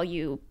would call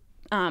you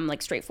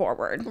like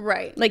straightforward.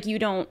 Right. Like you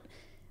don't,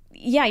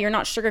 yeah, you're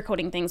not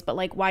sugarcoating things, but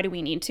like, why do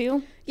we need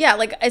to? Yeah,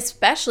 like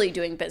especially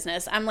doing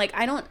business, I'm like,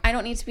 I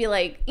don't need to be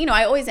like, you know,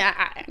 I always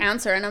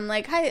answer and I'm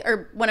like, hi,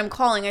 or when I'm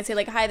calling, I say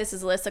like, hi, this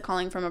is Alyssa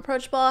calling from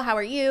Approachable. How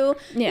are you?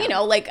 Yeah. You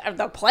know, like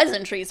the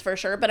pleasantries for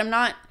sure, but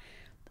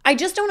I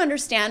just don't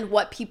understand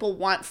what people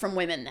want from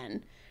women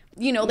then.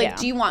 You know, like,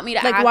 do you want me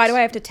to like, why do I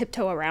have to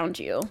tiptoe around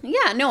you?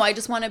 Yeah, no, I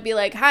just want to be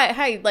like,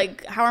 hi,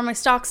 like, how are my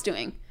stocks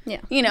doing?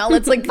 Yeah. You know,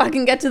 let's like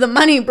fucking get to the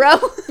money, bro.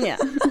 Yeah.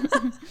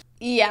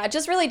 Yeah,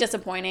 just really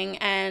disappointing.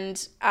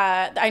 And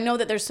I know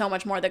that there's so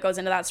much more that goes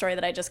into that story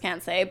that I just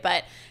can't say,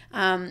 but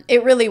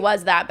it really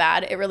was that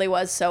bad. It really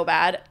was so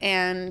bad.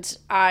 And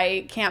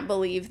I can't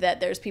believe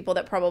that there's people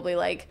that probably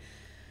like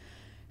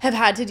have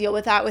had to deal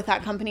with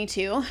that company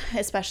too,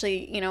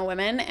 especially, you know,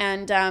 women.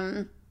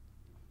 And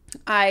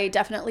I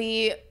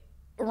definitely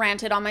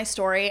ranted on my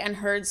story and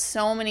heard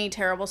so many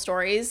terrible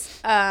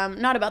stories,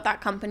 not about that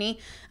company,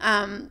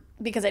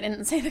 because I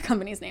didn't say the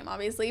company's name,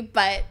 obviously,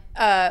 but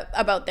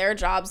about their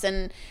jobs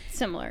and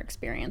similar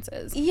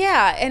experiences.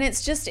 Yeah, and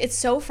it's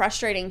so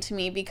frustrating to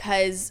me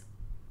because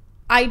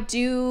I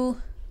do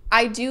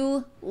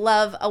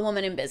love a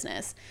woman in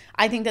business.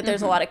 I think that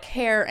there's a lot of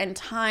care and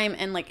time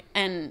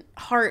and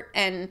heart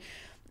and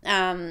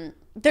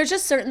there's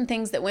just certain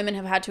things that women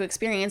have had to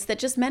experience that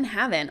just men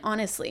haven't,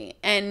 honestly.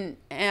 And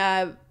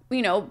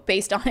you know,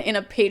 based on in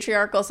a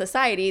patriarchal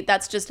society,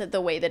 that's just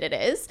the way that it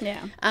is.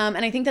 Yeah. And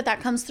I think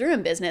that comes through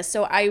in business.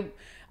 So I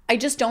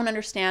just don't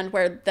understand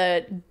where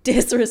the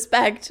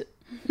disrespect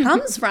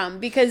comes from,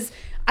 because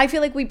I feel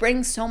like we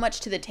bring so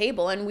much to the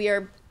table and we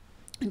are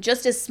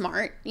just as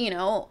smart, you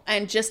know,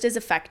 and just as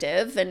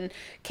effective and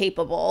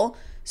capable.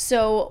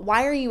 So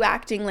why are you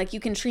acting like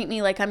you can treat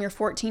me like I'm your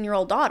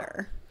 14-year-old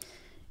daughter?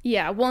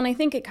 Yeah. Well, and I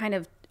think it kind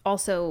of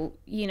also,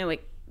 you know,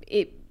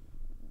 it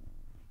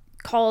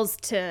calls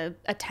to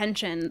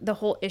attention the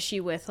whole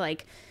issue with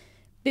like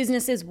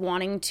businesses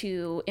wanting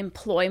to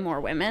employ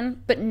more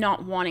women but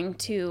not wanting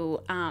to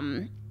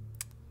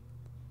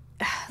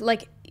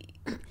like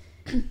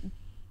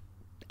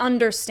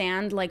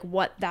understand like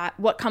what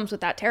comes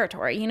with that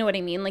territory. You know what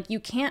I mean? Like you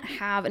can't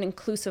have an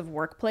inclusive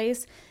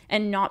workplace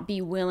and not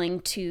be willing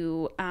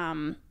to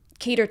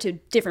cater to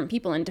different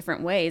people in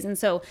different ways. And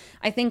so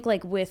I think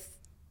like with,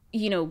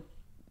 you know,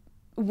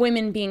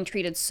 women being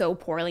treated so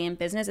poorly in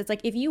business, it's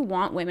like if you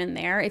want women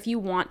there, if you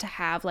want to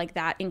have like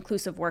that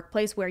inclusive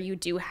workplace where you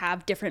do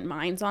have different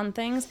minds on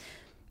things,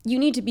 you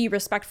need to be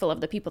respectful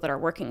of the people that are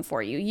working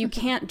for you. You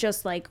can't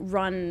just like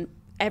run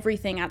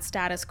everything at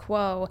status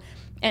quo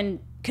and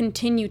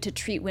continue to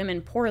treat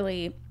women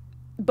poorly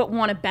but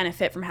want to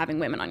benefit from having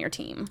women on your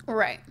team.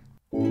 Right.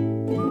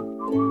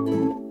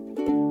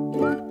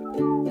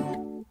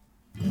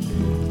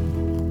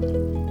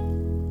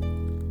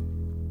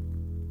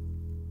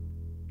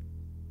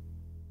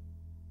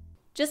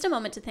 Just a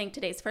moment to thank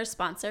today's first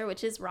sponsor,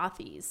 which is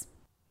Rothy's.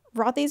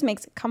 Rothy's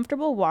makes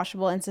comfortable,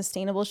 washable, and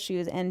sustainable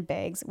shoes and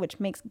bags, which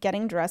makes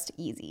getting dressed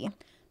easy.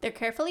 They're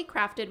carefully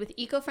crafted with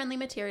eco-friendly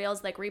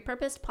materials like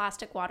repurposed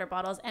plastic water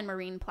bottles and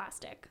marine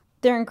plastic.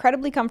 They're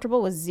incredibly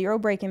comfortable with zero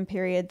break-in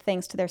period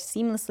thanks to their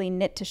seamlessly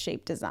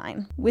knit-to-shape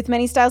design. With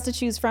many styles to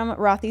choose from,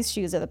 Rothy's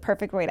shoes are the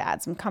perfect way to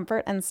add some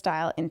comfort and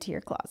style into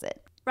your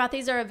closet.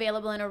 Rothy's are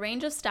available in a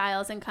range of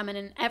styles and come in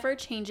an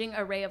ever-changing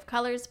array of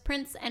colors,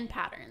 prints, and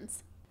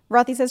patterns.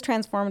 Rothy's has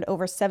transformed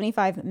over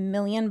 75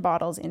 million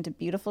bottles into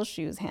beautiful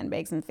shoes,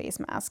 handbags, and face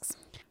masks.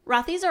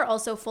 Rothy's are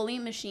also fully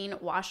machine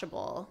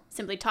washable.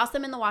 Simply toss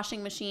them in the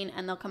washing machine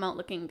and they'll come out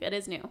looking good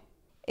as new.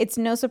 It's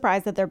no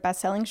surprise that their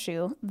best-selling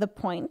shoe, the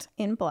Point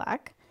in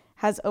black,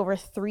 has over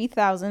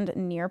 3,000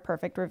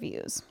 near-perfect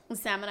reviews.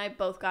 Sam and I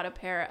both got a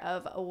pair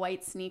of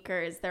white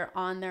sneakers. They're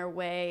on their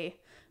way.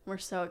 We're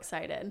so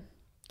excited.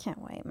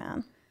 Can't wait,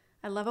 man.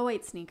 I love a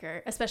white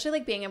sneaker, especially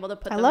like being able to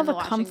put them I love in the a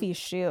washing. comfy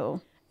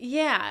shoe.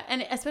 Yeah,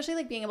 and especially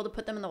like being able to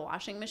put them in the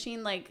washing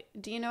machine. Like,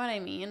 do you know what I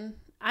mean?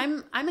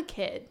 I'm a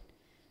kid.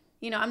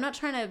 You know, I'm not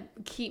trying to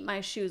keep my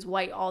shoes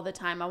white all the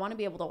time. I want to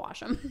be able to wash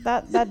them.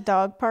 That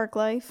dog park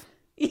life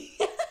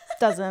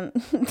doesn't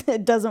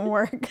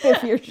work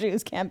if your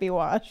shoes can't be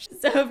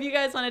washed. So if you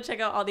guys want to check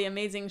out all the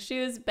amazing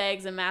shoes,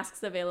 bags, and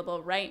masks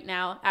available right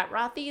now at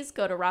Rothy's,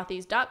 go to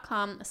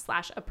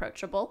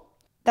rothys.com/approachable.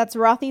 That's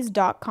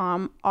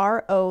rothys.com,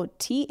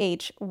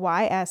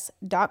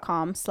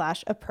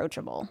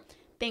 rothys.com/approachable.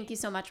 Thank you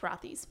so much,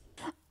 Rothy's.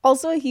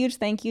 Also, a huge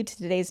thank you to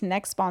today's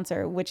next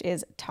sponsor, which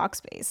is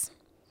Talkspace.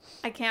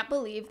 I can't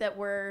believe that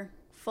we're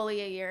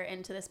fully a year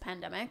into this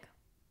pandemic.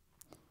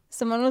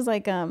 Someone was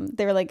like,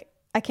 they were like,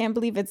 I can't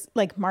believe it's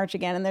like March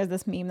again. And there's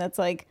this meme that's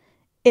like,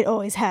 it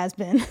always has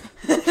been.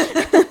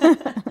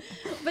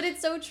 But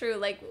it's so true.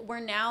 Like, we're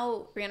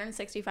now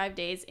 365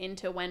 days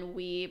into when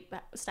we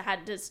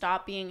had to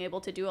stop being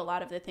able to do a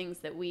lot of the things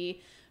that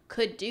we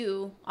could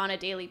do on a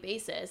daily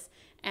basis.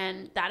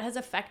 And that has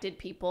affected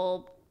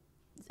people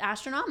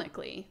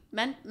astronomically,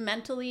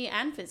 mentally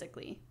and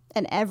physically.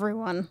 And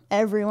everyone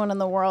in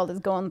the world is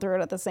going through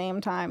it at the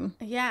same time.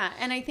 Yeah.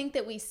 And I think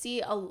that we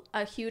see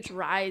a huge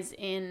rise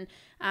in,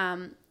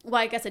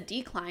 I guess a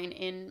decline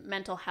in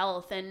mental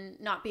health and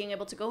not being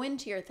able to go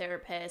into your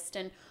therapist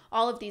and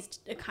all of these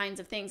kinds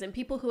of things. And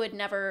people who had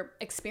never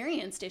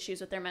experienced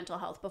issues with their mental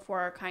health before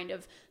are kind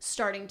of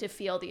starting to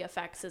feel the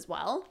effects as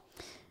well.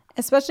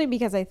 Especially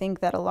because I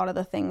think that a lot of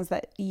the things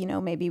that, you know,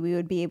 maybe we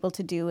would be able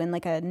to do in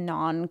like a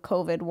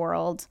non-COVID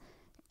world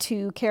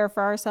to care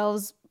for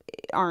ourselves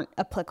aren't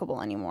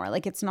applicable anymore.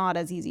 Like, it's not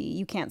as easy.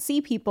 You can't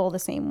see people the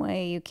same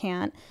way. You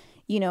can't,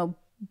 you know,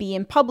 be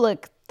in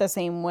public the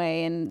same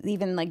way. And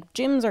even like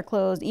gyms are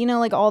closed, you know,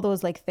 like all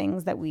those like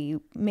things that we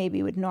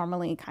maybe would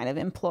normally kind of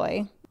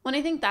employ. Well,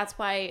 I think that's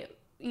why,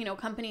 you know,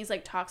 companies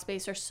like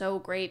Talkspace are so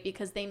great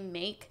because they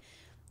make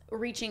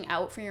reaching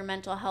out for your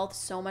mental health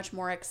so much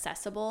more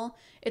accessible.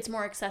 It's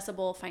more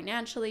accessible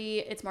financially,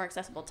 it's more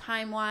accessible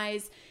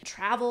time-wise,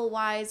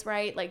 travel-wise,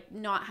 right? Like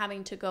not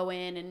having to go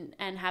in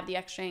and have the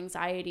extra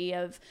anxiety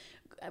of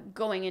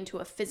going into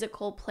a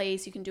physical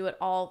place. You can do it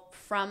all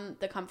from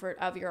the comfort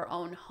of your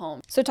own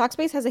home. So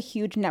Talkspace has a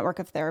huge network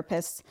of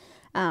therapists,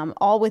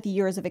 all with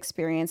years of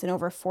experience in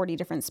over 40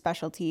 different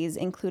specialties,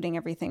 including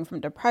everything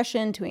from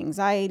depression to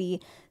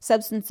anxiety,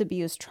 substance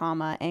abuse,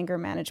 trauma, anger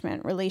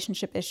management,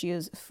 relationship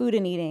issues, food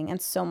and eating, and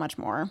so much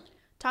more.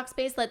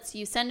 Talkspace lets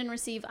you send and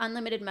receive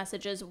unlimited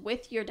messages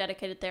with your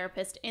dedicated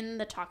therapist in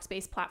the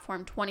Talkspace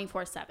platform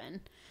 24/7.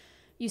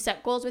 You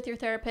set goals with your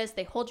therapist,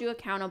 they hold you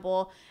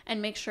accountable,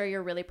 and make sure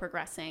you're really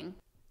progressing.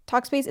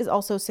 Talkspace is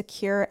also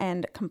secure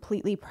and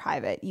completely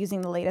private,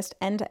 using the latest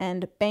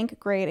end-to-end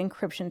bank-grade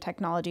encryption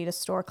technology to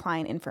store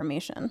client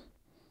information.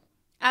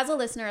 As a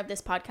listener of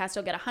this podcast,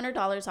 you'll get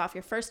 $100 off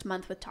your first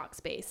month with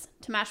Talkspace.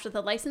 To match with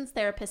a licensed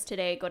therapist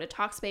today, go to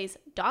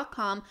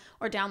Talkspace.com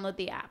or download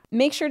the app.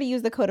 Make sure to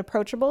use the code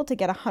Approachable to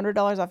get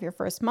 $100 off your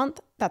first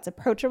month. That's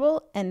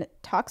Approachable and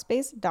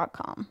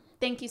Talkspace.com.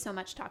 Thank you so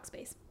much,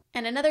 Talkspace.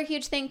 And another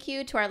huge thank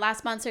you to our last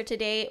sponsor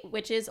today,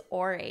 which is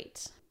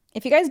Aurate.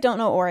 If you guys don't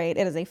know Aurate,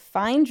 it is a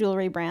fine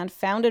jewelry brand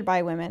founded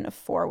by women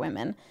for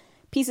women.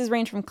 Pieces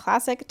range from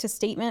classic to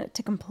statement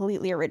to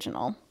completely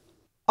original.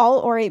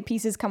 All Aurate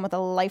pieces come with a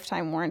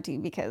lifetime warranty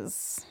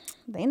because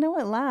they know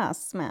it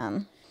lasts,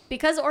 man.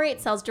 Because Aurate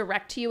sells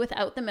direct to you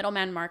without the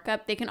middleman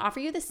markup, they can offer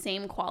you the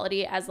same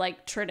quality as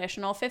like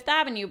traditional Fifth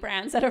Avenue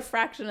brands at a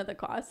fraction of the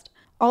cost.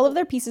 All of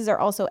their pieces are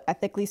also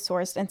ethically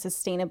sourced and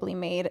sustainably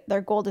made.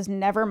 Their gold is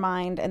never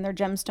mined, and their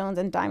gemstones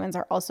and diamonds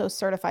are also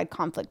certified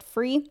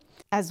conflict-free.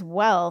 As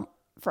well,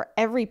 for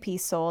every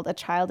piece sold, a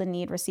child in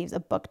need receives a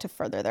book to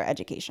further their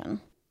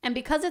education. And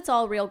because it's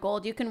all real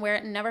gold, you can wear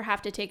it and never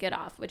have to take it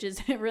off, which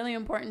is really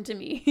important to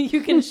me.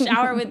 You can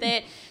shower with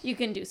it, you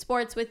can do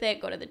sports with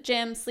it, go to the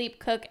gym, sleep,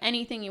 cook,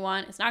 anything you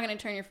want. It's not going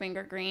to turn your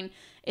finger green.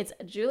 It's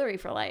jewelry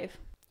for life.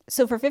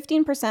 So for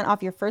 15%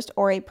 off your first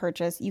Aurate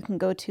purchase, you can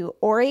go to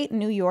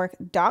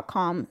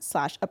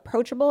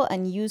auratenewyork.com/approachable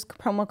and use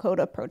promo code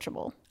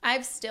approachable.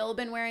 I've still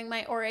been wearing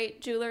my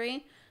Aurate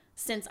jewelry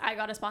since I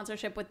got a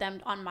sponsorship with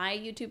them on my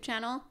YouTube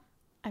channel.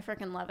 I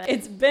freaking love it.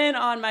 It's been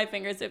on my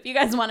fingers. So if you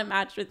guys want to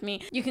match with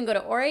me, you can go to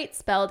Aurate,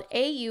 spelled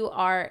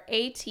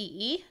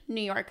AURATE,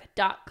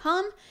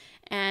 NewYork.com,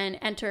 and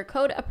enter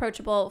code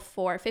approachable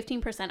for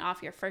 15%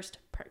 off your first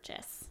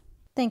purchase.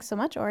 Thanks so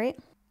much, Ori.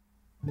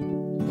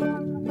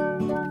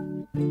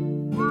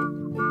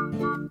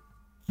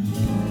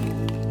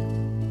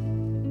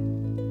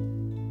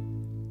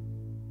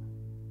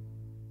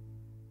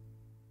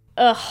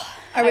 Ugh.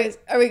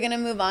 Are we gonna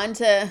move on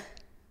to?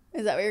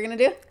 Is that what you're gonna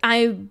do?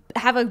 I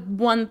have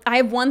one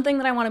thing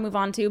that I want to move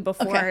on to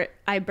before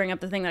I bring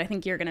up the thing that I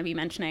think you're going to be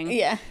mentioning.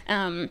 Yeah.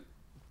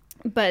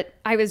 But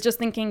I was just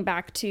thinking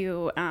back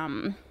to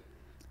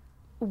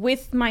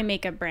with my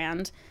makeup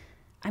brand.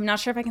 I'm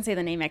not sure if I can say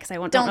the name yet because I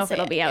don't know if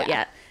it'll be out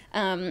yet.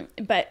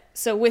 But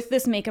so with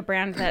this makeup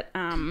brand that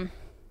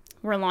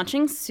we're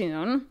launching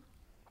soon,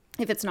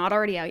 if it's not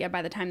already out yet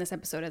by the time this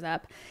episode is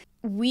up,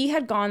 we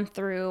had gone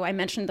through, I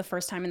mentioned the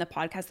first time in the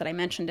podcast that I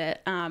mentioned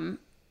it,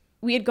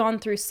 we had gone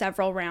through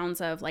several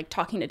rounds of like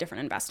talking to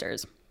different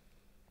investors.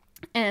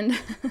 And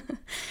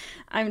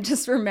I'm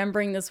just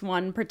remembering this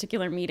one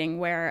particular meeting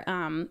where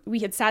we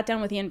had sat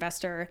down with the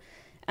investor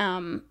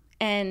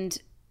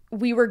and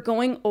we were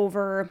going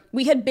over,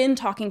 we had been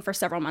talking for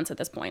several months at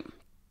this point,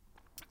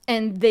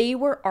 and they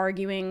were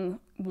arguing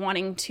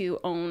wanting to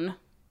own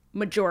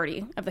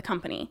majority of the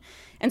company.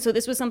 And so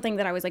this was something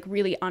that I was like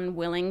really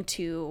unwilling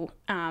to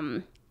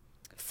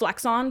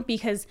flex on,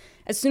 because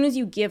as soon as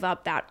you give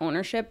up that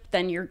ownership,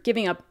 then you're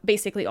giving up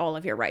basically all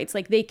of your rights.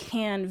 Like they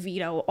can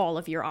veto all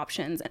of your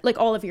options, like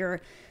all of your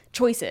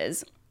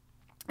choices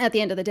at the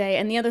end of the day.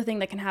 And the other thing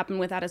that can happen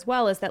with that as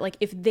well is that like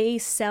if they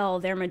sell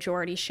their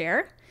majority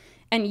share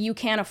and you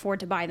can't afford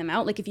to buy them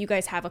out, like if you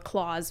guys have a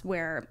clause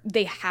where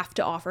they have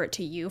to offer it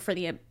to you for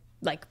the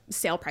like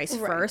sale price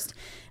first,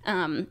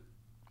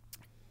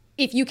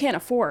 if you can't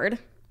afford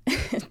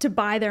to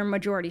buy their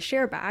majority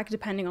share back,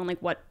 depending on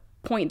like what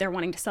point they're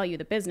wanting to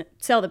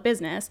sell the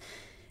business,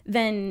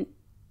 then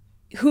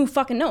who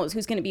fucking knows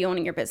who's going to be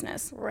owning your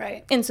business.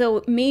 Right. And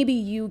so maybe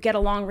you get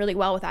along really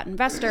well with that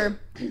investor.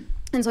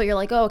 And so you're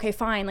like, oh, okay,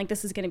 fine. Like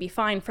this is going to be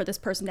fine for this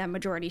person to have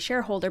majority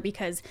shareholder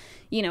because,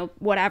 you know,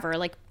 whatever,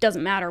 like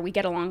doesn't matter. We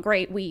get along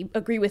great. We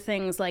agree with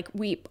things. Like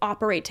we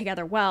operate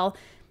together well.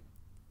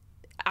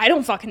 I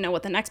don't fucking know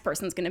what the next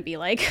person's going to be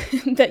like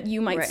that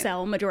you might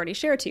sell majority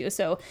share to.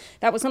 So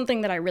that was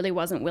something that I really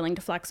wasn't willing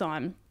to flex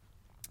on.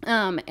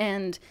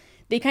 And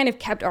they kind of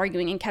kept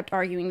arguing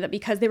that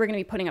because they were going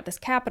to be putting up this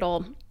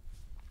capital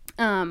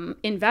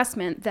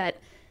investment,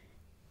 that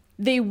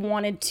they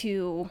wanted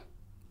to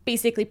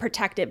basically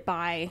protect it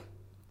by,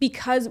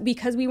 because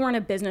we weren't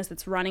a business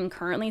that's running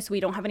currently, so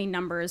we don't have any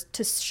numbers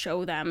to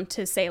show them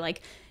to say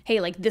like, hey,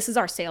 like this is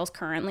our sales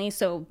currently.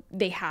 So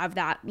they have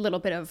that little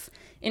bit of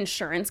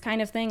insurance kind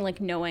of thing,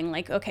 like knowing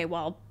like, okay,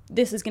 well,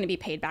 this is going to be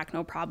paid back,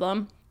 no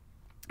problem.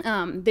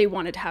 They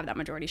wanted to have that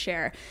majority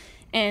share.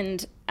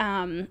 And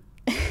at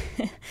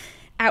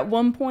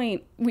one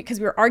point, because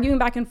we were arguing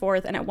back and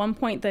forth, and at one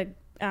point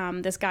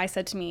this guy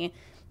said to me,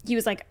 he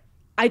was like,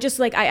 I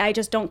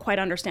just don't quite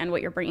understand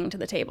what you're bringing to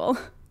the table.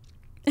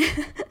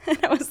 And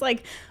I was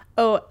like,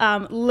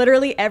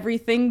 literally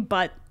everything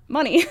but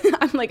money.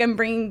 I'm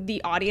bringing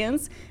the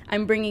audience.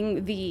 I'm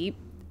bringing the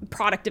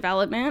product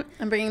development.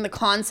 I'm bringing the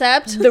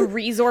concept. The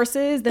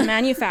resources, the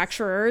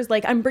manufacturers.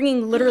 Like I'm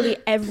bringing literally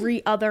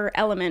every other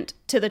element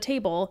to the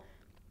table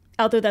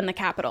other than the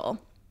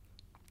capital.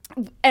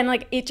 And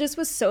like, it just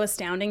was so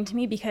astounding to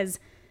me because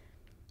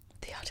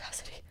the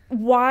audacity.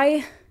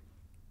 Why,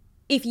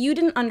 if you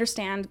didn't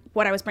understand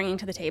what I was bringing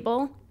to the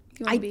table,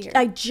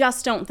 I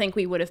just don't think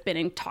we would have been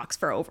in talks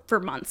for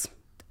months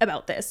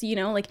about this, you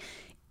know, like,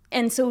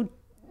 and so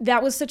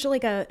that was such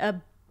like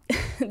a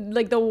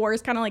like the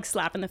worst kind of like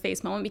slap in the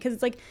face moment, because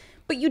it's like,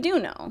 but you do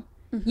know,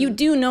 you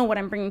do know what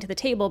I'm bringing to the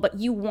table, but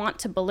you want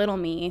to belittle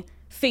me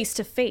face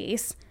to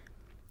face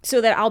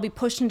so that I'll be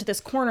pushed into this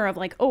corner of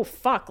like, oh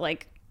fuck,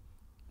 like,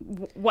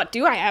 what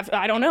do I have?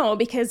 I don't know.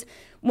 Because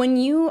when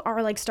you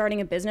are like starting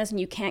a business and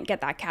you can't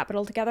get that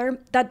capital together,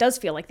 that does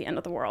feel like the end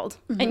of the world.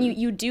 And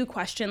you do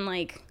question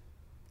like,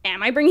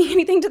 am I bringing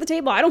anything to the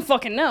table? I don't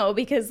fucking know,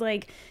 because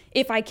like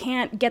if I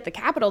can't get the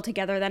capital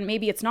together, then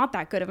maybe it's not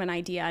that good of an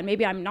idea, and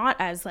maybe I'm not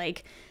as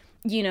like,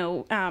 you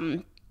know,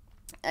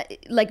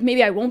 like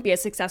maybe I won't be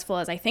as successful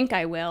as I think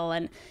I will.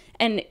 And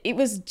it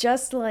was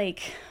just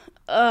like,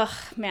 ugh,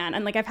 man.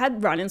 And like I've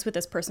had run-ins with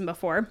this person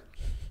before.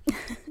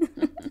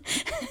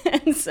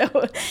 And so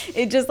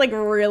it just like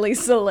really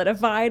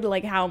solidified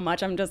like how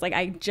much I'm just like,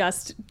 I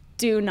just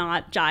do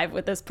not jive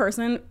with this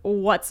person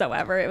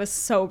whatsoever. It was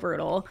so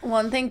brutal. Well,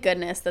 and thank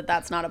goodness that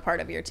that's not a part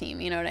of your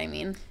team. You know what I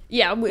mean?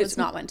 Yeah. It's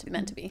not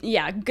meant to be.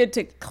 Yeah. Good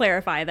to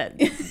clarify that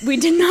we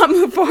did not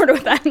move forward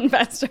with that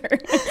investor.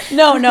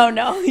 No.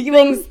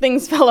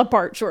 Things fell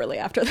apart shortly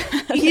after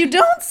that. You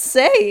don't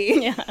say.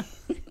 Yeah.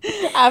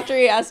 After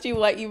he asked you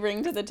what you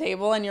bring to the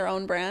table and your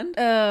own brand.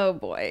 Oh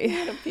boy.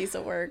 What a piece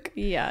of work.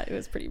 Yeah, it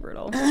was pretty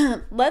brutal.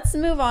 Let's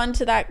move on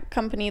to that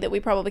company that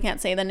we probably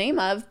can't say the name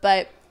of,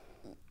 but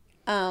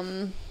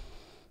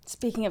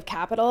speaking of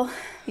capital.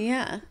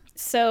 Yeah.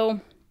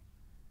 So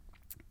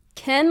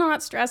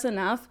cannot stress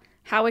enough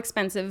how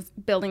expensive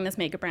building this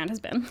makeup brand has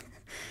been.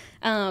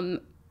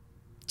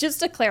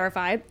 Just to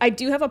clarify, I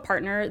do have a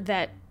partner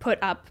that put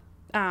up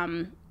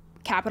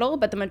capital,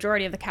 but the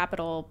majority of the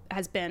capital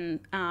has been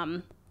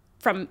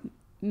from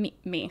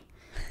me.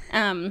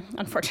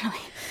 Unfortunately.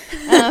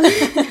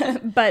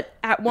 But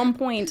at one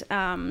point,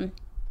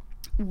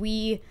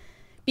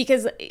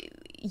 because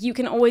you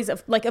can always,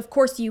 like, of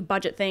course you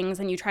budget things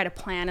and you try to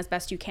plan as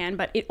best you can,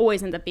 but it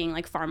always ends up being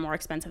like far more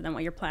expensive than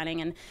what you're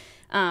planning.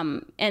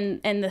 And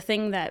the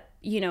thing that,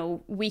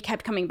 we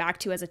kept coming back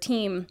to as a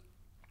team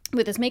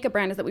with this makeup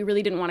brand is that we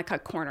really didn't want to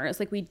cut corners.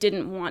 Like, we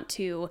didn't want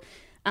to,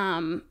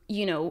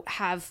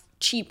 have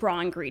cheap raw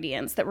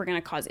ingredients that were going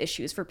to cause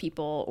issues for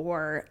people,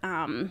 or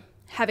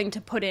having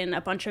to put in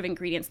a bunch of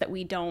ingredients that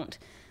we don't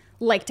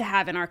like to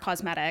have in our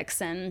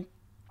cosmetics, and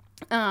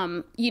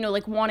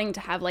like wanting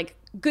to have like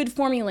good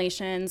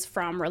formulations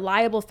from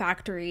reliable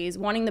factories,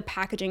 wanting the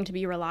packaging to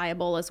be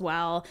reliable as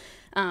well.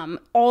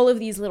 All of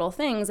these little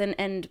things,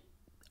 and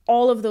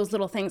all of those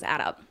little things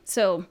add up.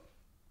 So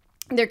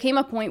there came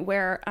a point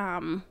where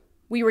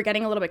we were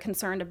getting a little bit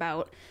concerned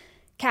about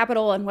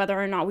capital and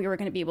whether or not we were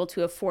going to be able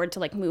to afford to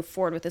like move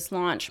forward with this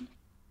launch.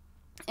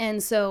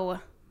 And so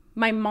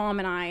my mom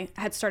and I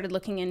had started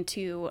looking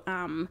into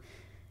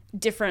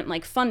different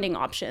like funding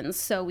options.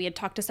 So we had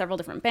talked to several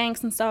different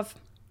banks and stuff.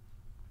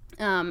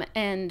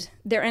 And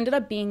there ended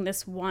up being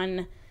this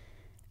one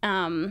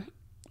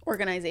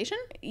organization?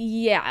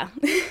 Yeah.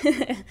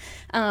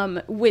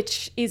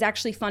 Which is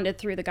actually funded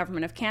through the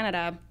government of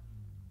Canada.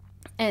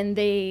 And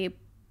they,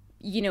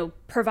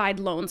 provide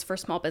loans for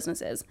small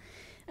businesses.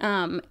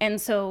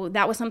 And so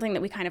that was something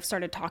that we kind of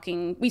started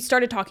talking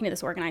to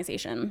this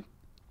organization.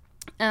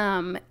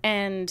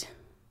 And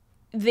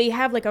they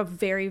have like a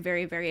very,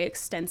 very, very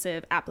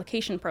extensive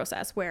application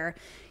process where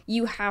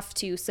you have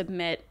to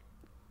submit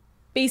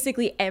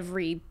basically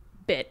every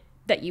bit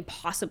that you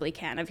possibly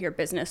can of your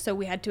business. So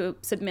we had to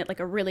submit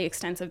like a really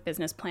extensive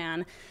business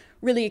plan,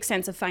 really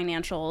extensive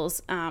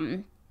financials,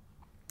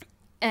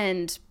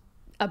 and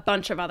a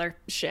bunch of other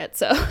shit.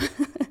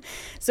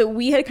 So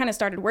we had kind of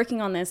started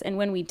working on this. And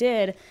when we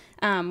did,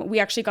 we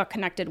actually got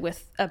connected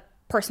with a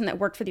person that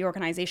worked for the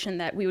organization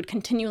that we would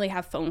continually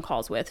have phone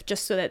calls with,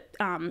 just so that,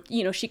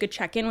 she could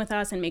check in with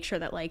us and make sure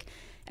that like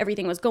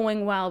everything was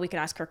going well. We could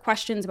ask her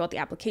questions about the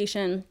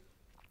application.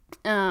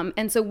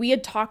 And so we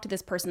had talked to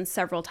this person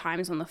several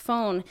times on the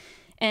phone.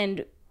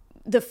 And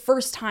the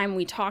first time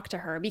we talked to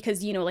her,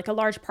 because, like a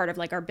large part of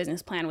like our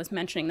business plan was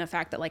mentioning the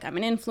fact that like I'm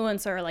an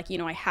influencer, like,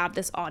 I have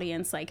this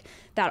audience, like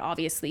that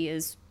obviously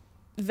is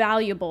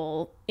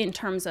valuable in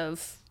terms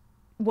of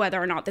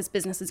whether or not this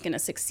business is going to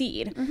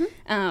succeed.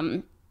 Mm-hmm.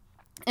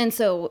 And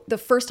so the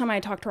first time I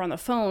talked to her on the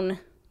phone,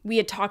 we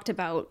had talked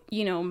about,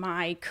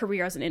 my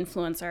career as an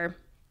influencer.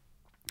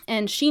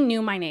 And she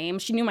knew my name.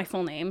 She knew my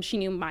full name. She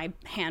knew my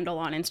handle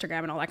on Instagram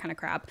and all that kind of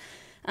crap.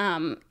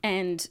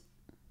 And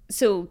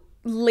so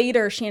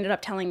later she ended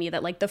up telling me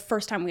that like the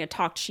first time we had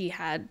talked, she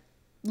had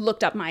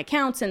looked up my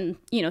accounts and,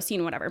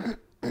 seen whatever.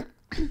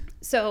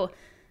 So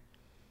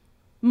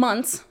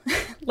months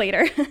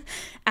later,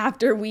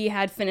 after we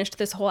had finished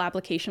this whole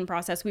application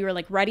process, we were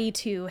like ready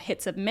to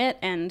hit submit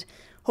and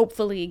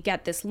hopefully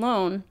get this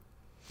loan.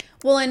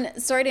 Well, and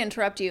sorry to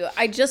interrupt you.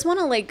 I just want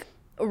to like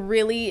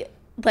really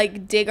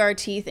like dig our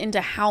teeth into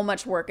how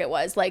much work it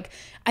was. Like,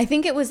 I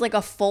think it was like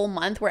a full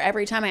month where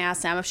every time I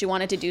asked Sam if she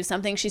wanted to do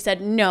something, she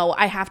said, no,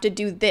 I have to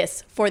do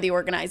this for the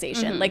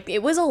organization. Mm-hmm. Like,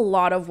 it was a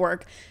lot of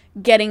work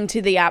getting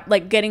to the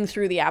getting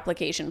through the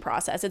application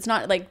process. It's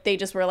not like they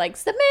just were like,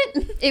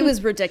 submit. It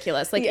was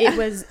ridiculous. Like, yeah. It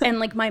was, and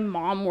like my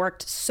mom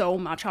worked so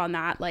much on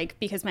that, like,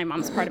 because my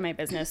mom's part of my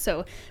business.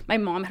 So my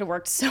mom had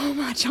worked so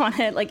much on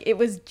it. Like, it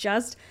was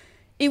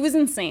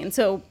insane.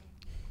 So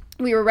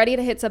we were ready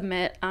to hit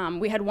submit.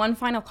 We had one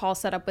final call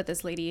set up with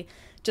this lady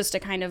just to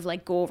kind of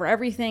like go over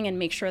everything and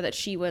make sure that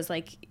she was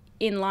like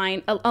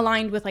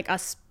aligned with like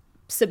us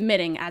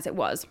submitting as it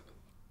was.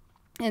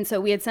 And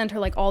so we had sent her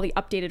like all the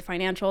updated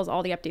financials,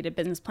 all the updated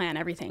business plan,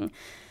 everything.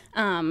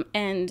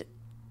 And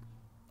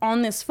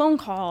on this phone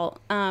call,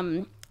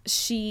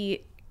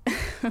 she,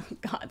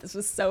 God, this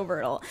was so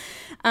brutal.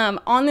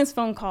 On this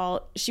phone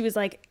call, she was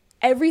like,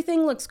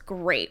 everything looks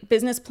great.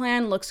 Business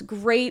plan looks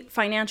great.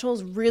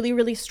 Financials really,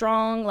 really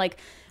strong. Like,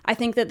 I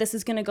think that this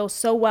is going to go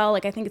so well.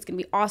 Like, I think it's going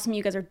to be awesome.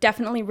 You guys are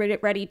definitely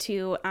ready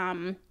to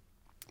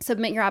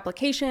submit your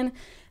application.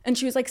 And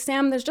she was like,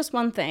 Sam, there's just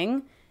one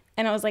thing.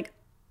 And I was like,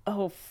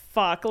 oh,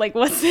 fuck. Like,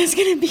 what's this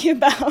going to be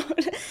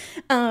about?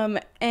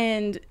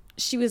 And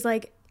she was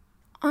like,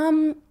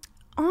 on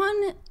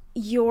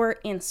your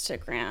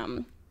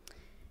Instagram,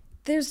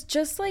 there's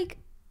just like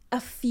a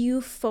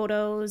few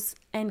photos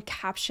and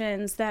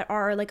captions that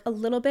are like a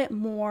little bit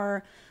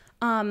more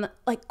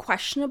like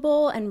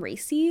questionable and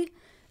racy.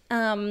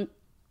 And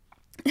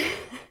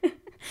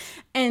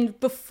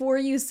before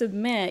you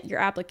submit your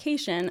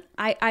application,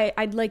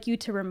 I'd like you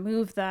to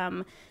remove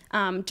them,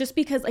 just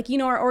because, like,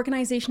 our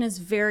organization is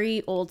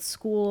very old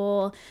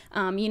school.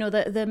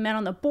 The men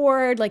on the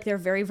board, like, they're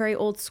very, very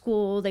old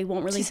school. They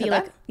won't really be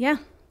like, yeah.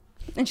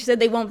 And she said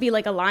they won't be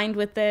like aligned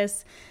with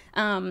this.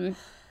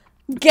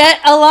 Get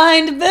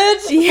aligned,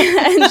 bitch.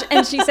 Yeah,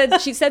 and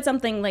she said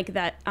something like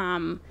that,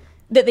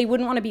 that they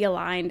wouldn't want to be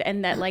aligned,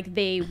 and that like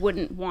they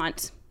wouldn't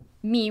want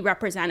me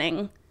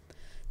representing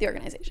The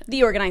organization.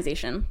 the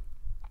organization,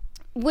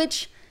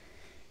 which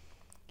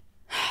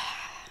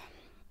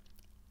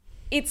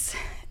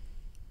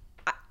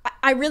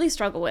I really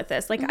struggle with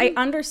this. Like, I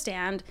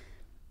understand.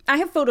 I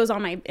have photos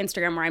on my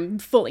Instagram where I'm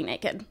fully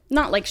naked,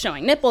 not like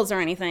showing nipples or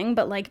anything,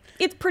 but like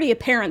it's pretty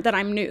apparent that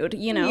I'm nude,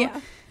 you know?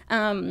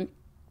 Yeah.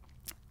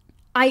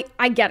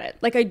 I get it.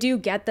 Like, I do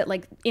get that,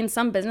 like, in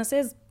some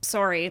businesses,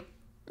 sorry,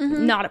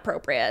 not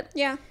appropriate.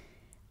 Yeah.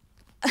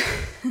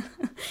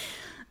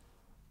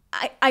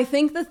 I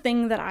think the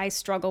thing that I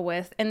struggle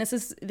with, and this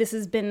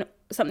has been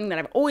something that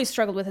I've always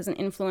struggled with as an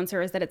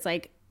influencer, is that it's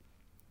like,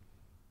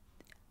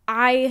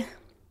 I'm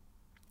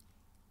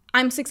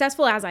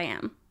successful as I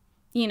am,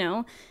 you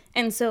know?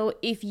 And so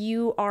if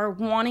you are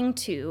wanting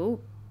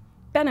to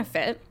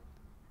benefit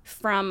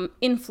from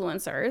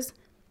influencers,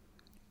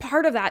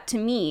 part of that to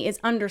me is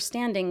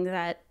understanding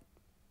that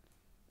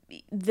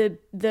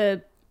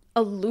the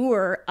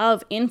allure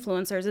of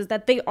influencers is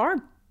that they are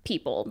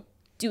people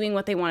doing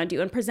what they want to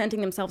do and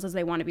presenting themselves as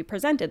they want to be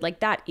presented. Like,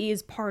 that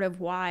is part of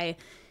why,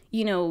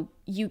 you know,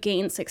 you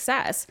gain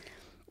success.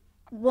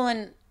 Well,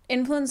 and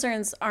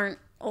influencers aren't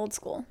old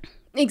school.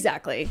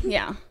 Exactly.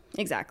 Yeah,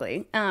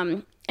 exactly.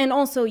 And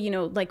also, you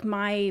know, like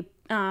my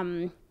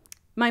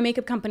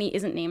makeup company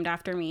isn't named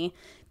after me.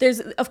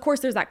 Of course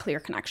there's that clear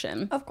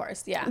connection. Of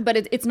course, yeah. But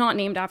it's not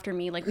named after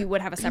me. Like, we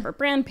would have a separate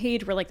brand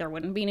page where, like, there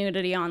wouldn't be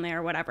nudity on there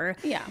or whatever.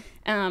 Yeah.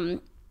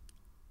 And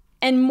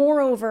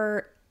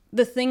moreover,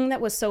 the thing that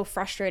was so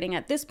frustrating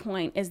at this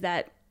point is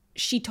that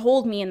she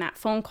told me in that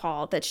phone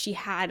call that she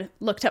had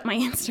looked up my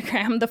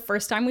Instagram the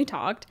first time we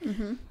talked.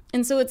 Mm-hmm.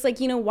 And so it's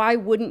like, you know, why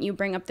wouldn't you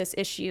bring up this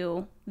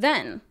issue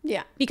then?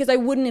 Yeah. Because I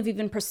wouldn't have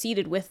even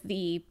proceeded with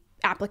the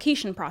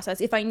application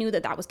process if I knew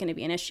that that was going to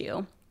be an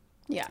issue.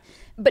 Yeah.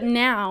 But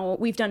now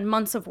we've done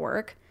months of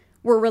work.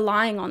 We're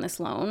relying on this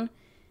loan.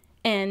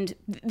 And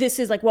this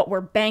is like what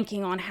we're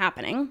banking on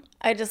happening.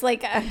 I just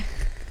like,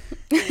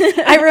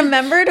 I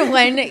remembered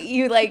when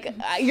you like,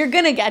 you're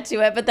going to get to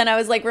it, but then I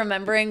was like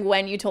remembering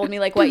when you told me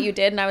like what you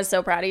did and I was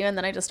so proud of you. And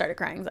then I just started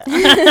crying. So.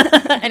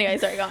 Anyway,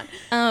 sorry, go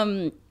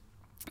on.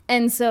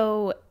 And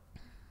so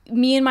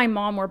me and my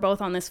mom were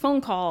both on this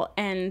phone call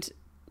and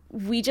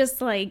we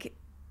just like,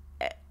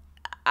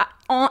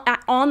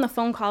 on the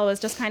phone call was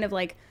just kind of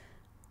like,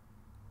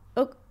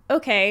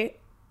 okay,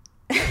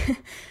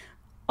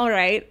 all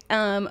right,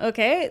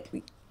 okay,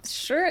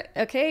 sure,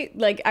 okay.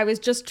 Like, I was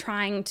just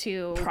trying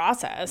to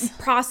process,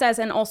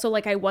 and also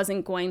like I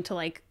wasn't going to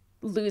like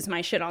lose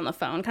my shit on the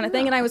phone kind of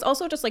thing. And I was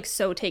also just like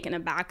so taken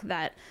aback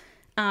that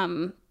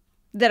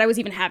that I was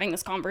even having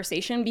this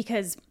conversation,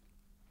 because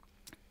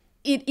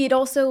it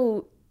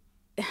also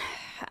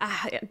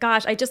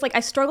gosh, I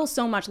struggle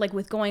so much like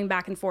with going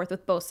back and forth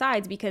with both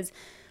sides, because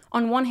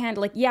on one hand,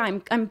 like, yeah,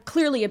 I'm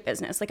clearly a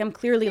business, like I'm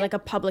clearly like a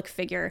public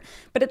figure,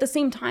 but at the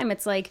same time,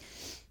 it's like,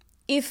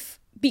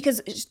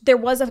 because there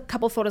was a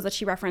couple photos that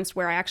she referenced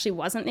where I actually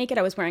wasn't naked,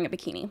 I was wearing a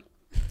bikini.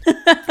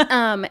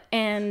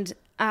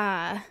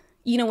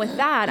 You know, with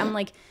that, I'm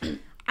like,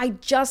 I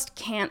just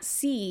can't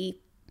see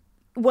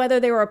whether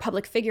they were a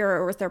public figure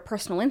or with their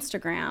personal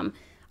Instagram.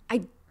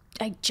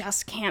 I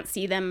just can't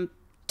see them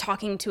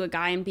talking to a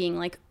guy and being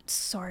like,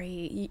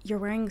 sorry, you're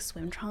wearing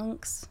swim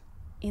trunks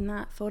in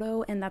that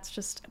photo, and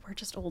we're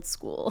just old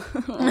school.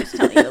 I'm just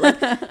telling you, like,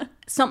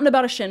 something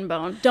about a shin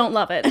bone, don't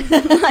love it.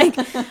 Like,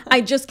 I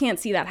just can't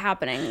see that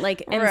happening.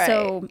 Like, and right.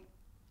 So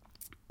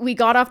we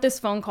got off this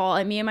phone call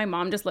and me and my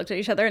mom just looked at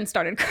each other and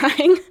started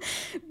crying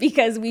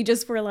because we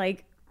just were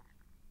like,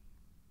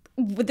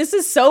 this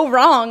is so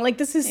wrong. Like,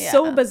 this is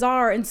so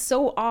bizarre and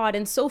so odd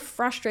and so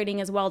frustrating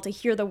as well to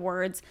hear the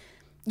words,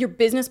 your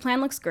business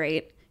plan looks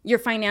great, your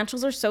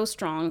financials are so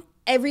strong,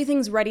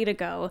 everything's ready to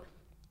go,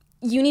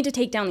 you need to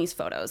take down these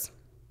photos.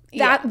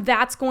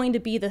 That's going to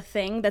be the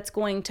thing that's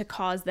going to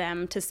cause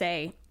them to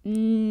say,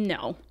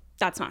 no,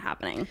 that's not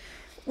happening.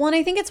 Well, and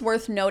I think it's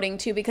worth noting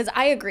too, because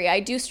I agree, I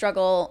do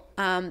struggle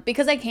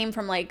because I came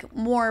from like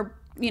more,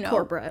 you know,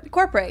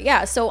 corporate.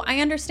 Yeah. So I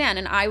understand.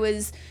 And I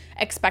was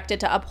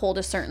expected to uphold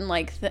a certain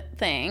like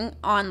thing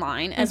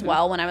online as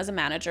well when I was a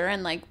manager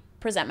and like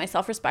present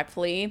myself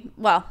respectfully.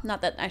 Well,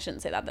 not that I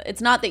shouldn't say that. But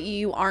it's not that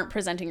you aren't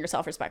presenting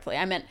yourself respectfully.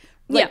 I meant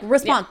like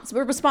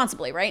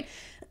responsibly, right?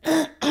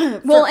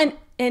 Well,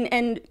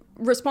 and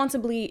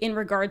responsibly in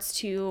regards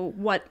to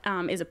what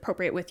is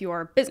appropriate with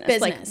your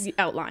business. Like the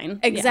outline.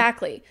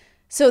 Exactly. Yeah.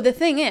 So the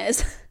thing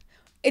is,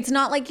 it's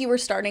not like you were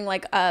starting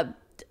like a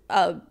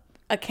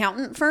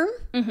accountant firm.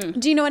 Mm-hmm.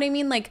 Do you know what I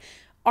mean? Like,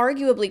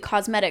 arguably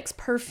cosmetics,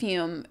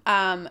 perfume,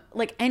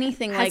 like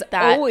anything like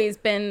that. Has always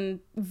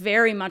been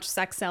very much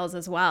sex sales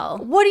as well.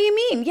 What do you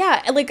mean?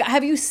 Yeah. Like,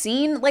 have you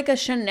seen like a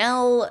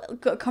Chanel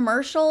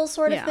commercial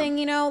sort of thing,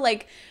 you know?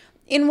 Like,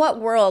 in what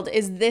world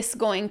is this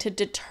going to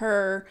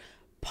deter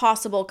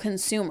possible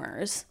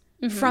consumers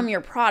from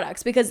your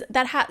products? Because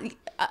that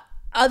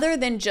other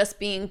than just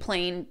being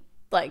plain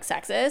like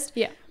sexist,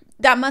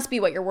 that must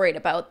be what you're worried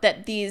about,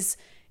 that these,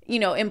 you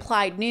know,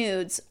 implied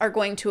nudes are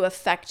going to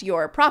affect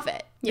your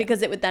profit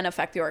because it would then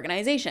affect the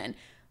organization.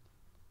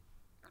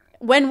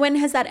 when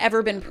has that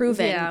ever been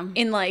proven Yeah.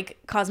 in like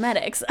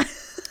cosmetics?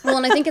 Well,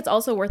 and I think it's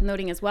also worth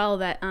noting as well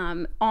that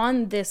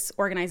on this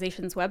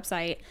organization's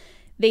website,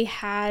 they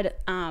had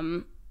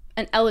an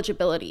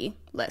eligibility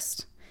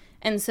list.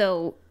 And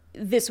so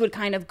this would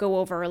kind of go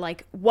over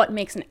like what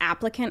makes an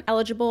applicant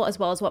eligible as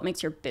well as what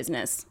makes your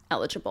business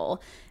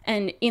eligible.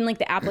 And in like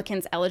the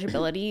applicant's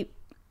eligibility,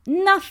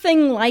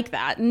 nothing like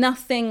that.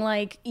 Nothing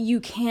like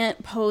you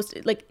can't post,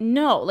 like,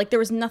 no, like there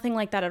was nothing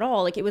like that at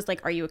all. Like it was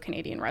like, are you a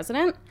Canadian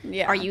resident?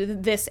 Yeah. Are you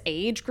this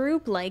age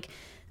group? Like,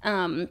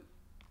 and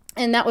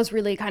that was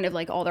really kind of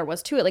like all there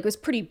was to it. Like it was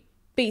pretty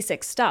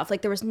basic stuff.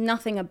 Like there was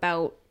nothing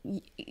about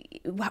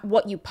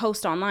what you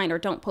post online or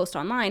don't post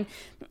online.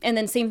 And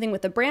then same thing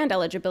with the brand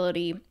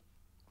eligibility.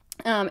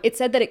 It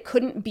said that it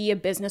couldn't be a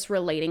business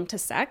relating to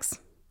sex.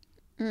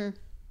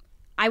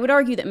 I would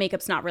argue that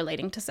makeup's not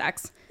relating to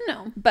sex.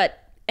 No.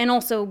 But, and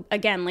also,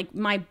 again, like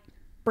my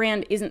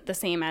brand isn't the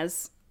same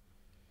as,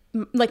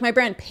 like my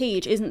brand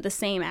page isn't the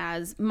same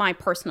as my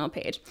personal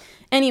page.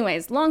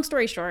 Anyways, long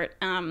story short,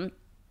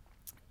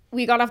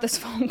 we got off this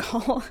phone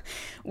call.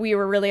 We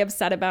were really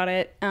upset about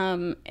it.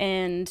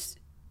 And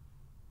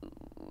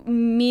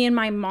me and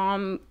my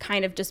mom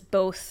kind of just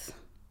both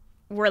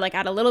were like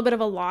at a little bit of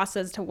a loss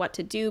as to what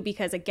to do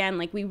because again,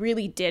 like we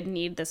really did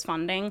need this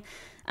funding.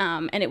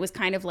 And it was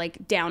kind of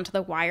like down to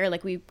the wire.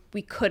 Like we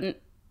couldn't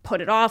put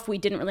it off. We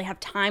didn't really have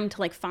time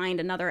to like find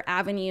another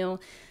avenue.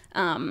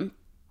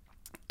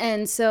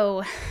 And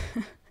so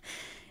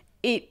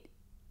it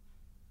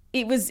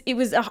was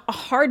a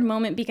hard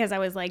moment because I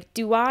was like,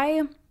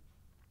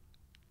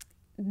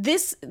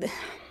 this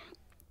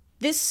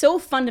so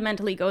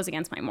fundamentally goes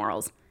against my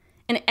morals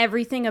and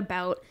everything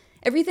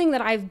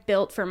that I've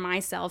built for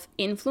myself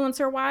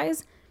influencer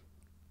wise,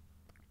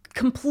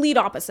 complete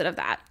opposite of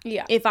that.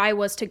 Yeah. If I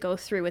was to go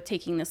through with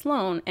taking this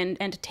loan and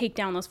to take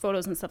down those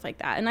photos and stuff like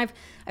that. And I've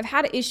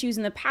had issues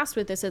in the past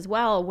with this as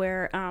well,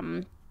 where,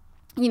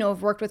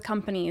 I've worked with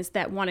companies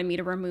that wanted me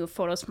to remove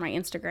photos from my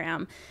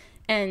Instagram.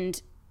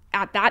 And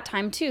at that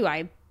time too,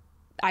 I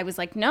was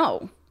like,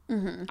 no,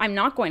 I'm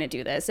not going to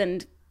do this.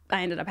 And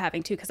I ended up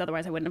having to because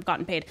otherwise I wouldn't have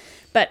gotten paid.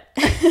 But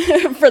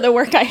for the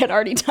work I had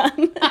already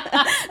done.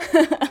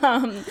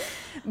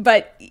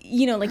 But,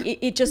 like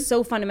it just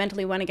so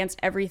fundamentally went against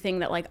everything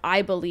that like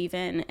I believe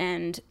in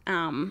and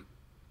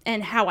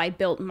how I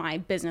built my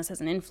business as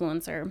an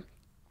influencer.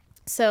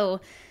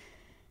 So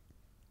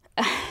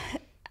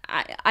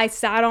I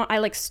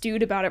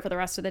stewed about it for the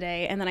rest of the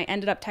day. And then I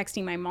ended up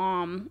texting my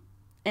mom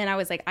and I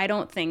was like, I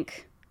don't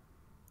think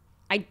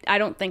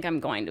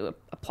I'm going to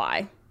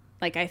apply.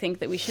 Like, I think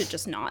that we should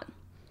just not.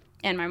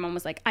 And my mom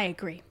was like, I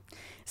agree.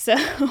 So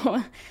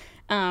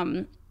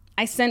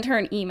I sent her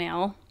an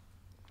email,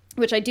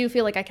 which I do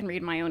feel like I can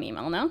read my own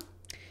email now.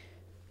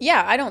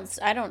 Yeah, I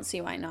don't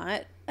see why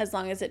not. As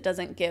long as it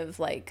doesn't give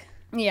like...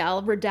 Yeah,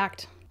 I'll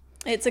redact.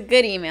 It's a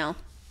good email.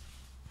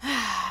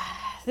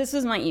 This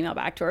was my email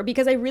back to her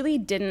because I really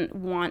didn't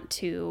want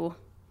to...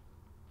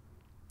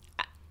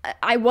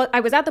 I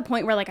was at the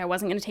point where like I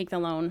wasn't going to take the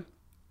loan,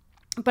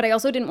 but I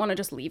also didn't want to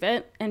just leave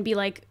it and be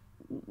like,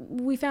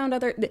 we found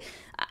other...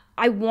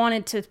 I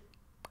wanted to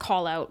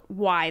call out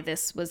why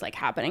this was like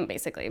happening,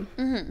 basically.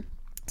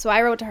 So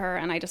I wrote to her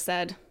and I just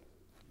said,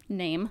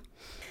 name.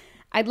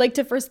 I'd like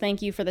to first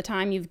thank you for the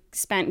time you've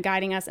spent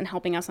guiding us and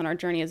helping us on our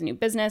journey as a new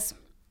business.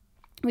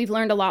 We've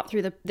learned a lot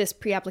through this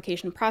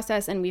pre-application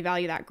process and we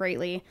value that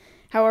greatly.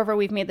 However,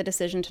 we've made the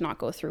decision to not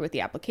go through with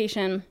the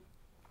application.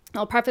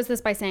 I'll preface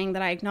this by saying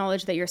that I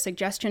acknowledge that your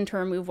suggestion to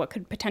remove what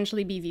could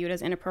potentially be viewed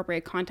as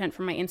inappropriate content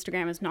from my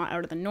Instagram is not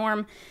out of the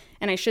norm.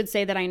 And I should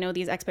say that I know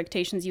these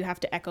expectations you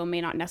have to echo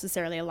may not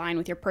necessarily align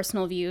with your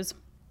personal views.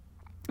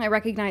 I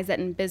recognize that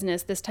in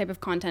business, this type of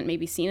content may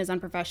be seen as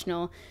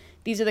unprofessional.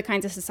 These are the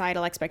kinds of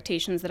societal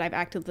expectations that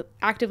I've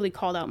actively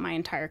called out my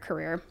entire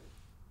career.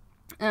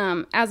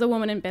 As a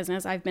woman in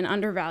business, I've been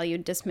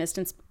undervalued, dismissed,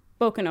 and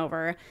spoken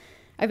over.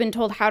 I've been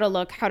told how to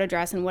look, how to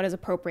dress, and what is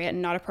appropriate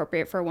and not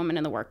appropriate for a woman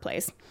in the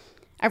workplace.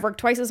 I've worked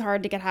twice as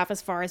hard to get half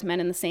as far as men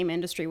in the same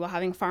industry while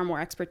having far more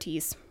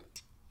expertise.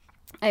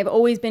 I've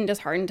always been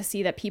disheartened to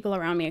see that people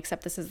around me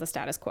accept this as the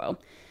status quo.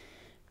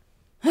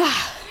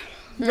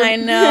 I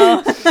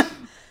know.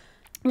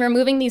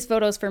 Removing these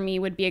photos for me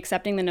would be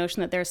accepting the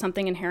notion that there is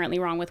something inherently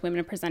wrong with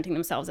women presenting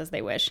themselves as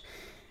they wish.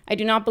 I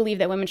do not believe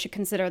that women should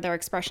consider their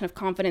expression of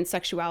confidence,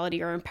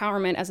 sexuality, or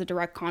empowerment as a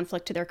direct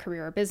conflict to their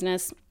career or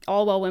business,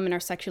 all while women are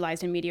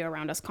sexualized in media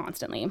around us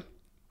constantly.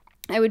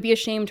 I would be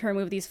ashamed to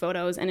remove these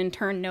photos and in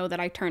turn know that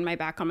I turned my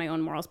back on my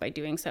own morals by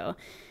doing so.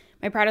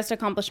 My proudest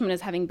accomplishment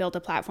is having built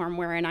a platform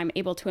wherein I'm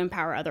able to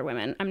empower other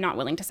women. I'm not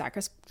willing to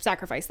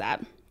sacrifice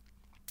that.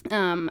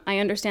 I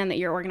understand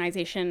your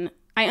organization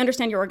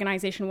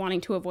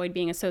wanting to avoid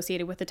being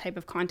associated with the type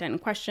of content in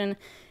question,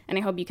 and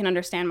I hope you can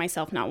understand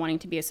myself not wanting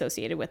to be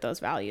associated with those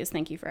values.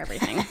 Thank you for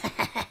everything.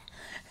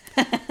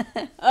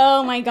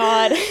 Oh my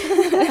God.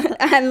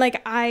 And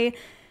like I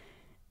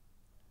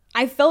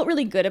felt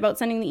really good about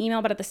sending the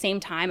email, but at the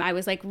same time, I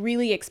was like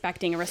really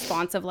expecting a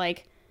response of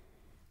like,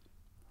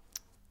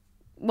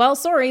 well,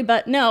 sorry,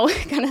 but no,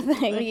 kind of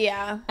thing.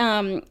 Yeah.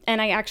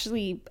 And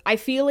I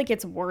feel like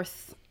it's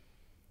worth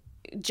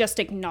just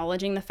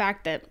acknowledging the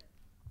fact that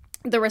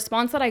the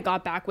response that I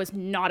got back was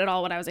not at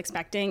all what I was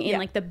expecting in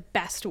like the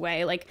best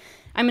way. Like,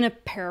 I'm going to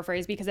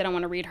paraphrase because I don't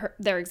want to read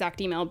their exact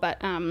email,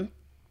 but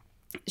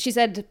she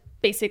said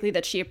basically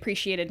that she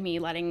appreciated me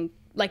letting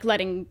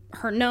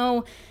her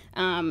know,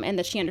 and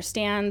that she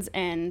understands,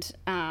 and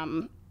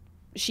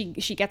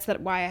she gets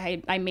that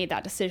why I made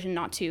that decision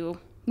not to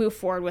move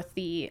forward with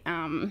the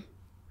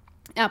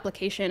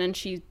application, and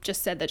she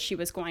just said that she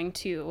was going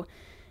to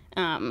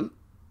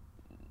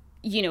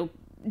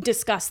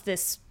discuss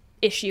this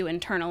issue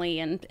internally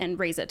and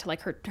raise it to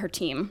like her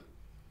team.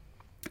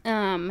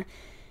 And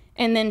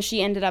then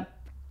she ended up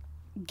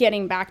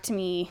getting back to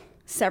me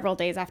several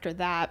days after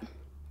that.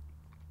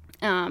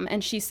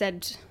 And she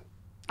said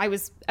I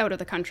was out of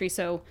the country,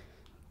 so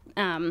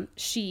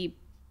she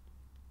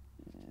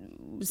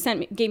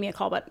gave me a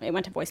call, but it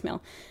went to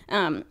voicemail.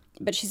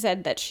 But she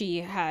said that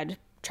she had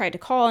tried to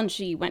call and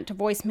she went to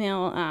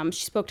voicemail.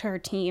 She spoke to her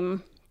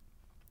team,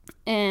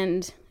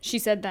 and she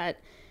said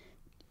that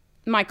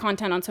my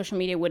content on social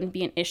media wouldn't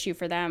be an issue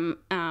for them,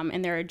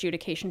 and their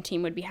adjudication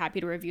team would be happy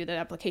to review the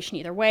application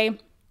either way.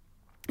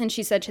 And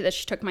she said that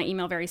she took my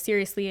email very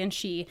seriously, and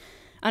she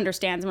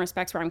understands and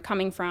respects where I'm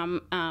coming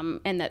from,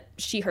 and that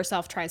she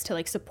herself tries to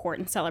like support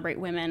and celebrate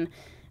women,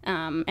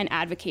 and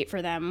advocate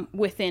for them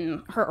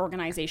within her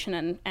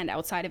organization and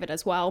outside of it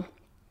as well.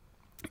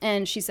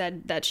 And she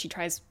said that she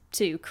tries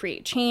to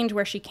create change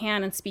where she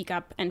can and speak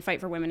up and fight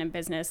for women in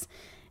business,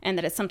 and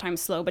that it's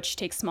sometimes slow, but she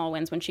takes small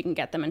wins when she can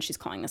get them, and she's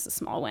calling this a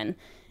small win,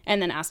 and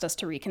then asked us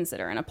to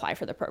reconsider and apply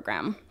for the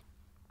program.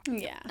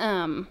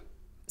 Yeah.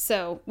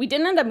 So we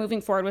didn't end up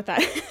moving forward with that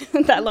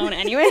that loan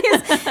anyways,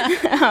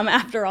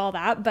 after all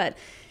that, but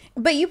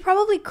you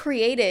probably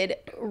created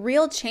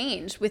real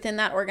change within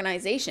that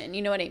organization.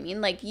 You know what I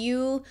mean? Like,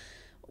 you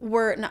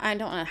were, no, I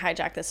don't want to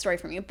hijack this story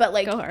from you, but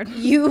like, go hard.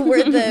 You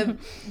were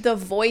the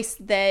voice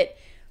that,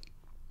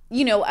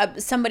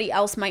 somebody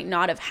else might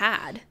not have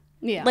had.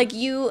 Yeah. Like,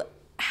 you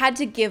had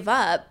to give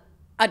up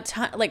a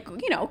ton, like,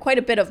 quite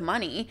a bit of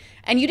money,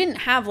 and you didn't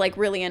have like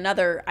really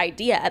another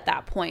idea at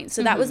that point.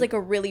 So that was like a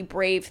really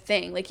brave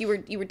thing. Like, you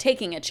were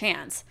taking a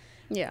chance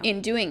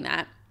in doing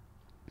that,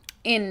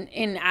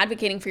 in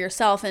advocating for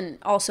yourself and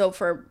also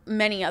for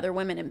many other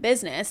women in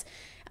business,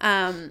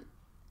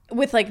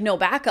 with like no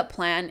backup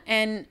plan.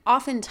 And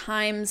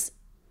oftentimes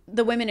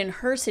the women in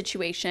her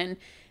situation,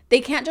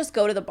 they can't just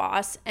go to the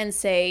boss and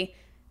say,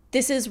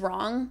 this is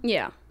wrong.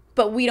 Yeah.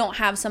 But we don't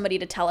have somebody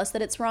to tell us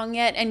that it's wrong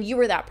yet. And you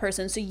were that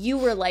person. So you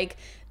were like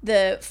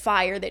the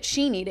fire that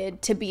she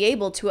needed to be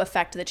able to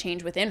affect the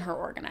change within her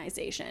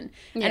organization.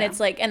 Yeah. And it's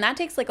like, and that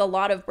takes like a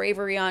lot of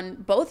bravery on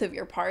both of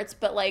your parts.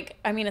 But like,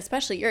 I mean,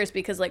 especially yours,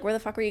 because like, where the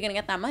fuck are you going to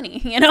get that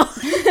money?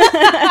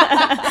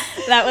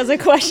 That was a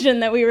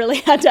question that we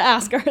really had to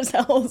ask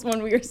ourselves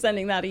when we were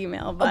sending that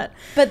email. But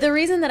the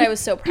reason that I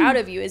was so proud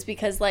of you is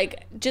because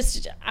like,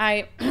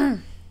 because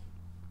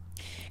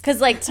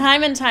like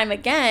time and time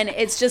again,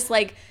 it's just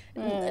like,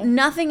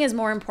 nothing is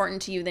more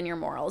important to you than your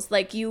morals.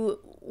 Like, you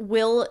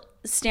will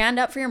stand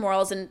up for your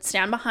morals and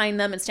stand behind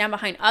them and stand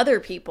behind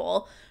other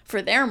people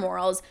for their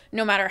morals,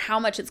 no matter how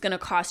much it's going to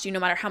cost you, no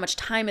matter how much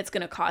time it's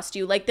going to cost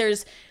you. Like,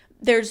 there's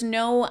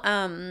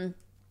no,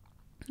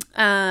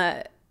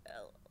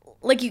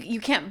 like, you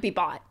can't be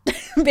bought,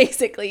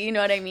 basically, you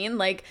know what I mean?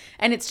 Like,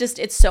 and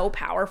it's so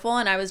powerful.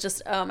 And I was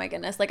just, oh my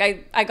goodness.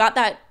 Like, I got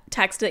that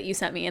text that you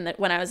sent me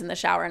when I was in the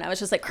shower, and I was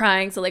just like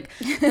crying. So like,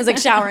 I was like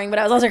showering, but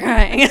I was also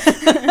crying.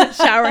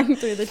 Showering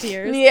through the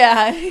tears.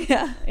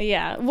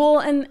 Yeah. Well,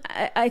 and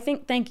I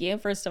think, thank you,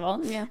 first of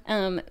all. Yeah.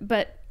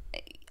 But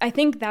I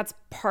think that's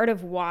part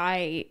of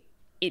why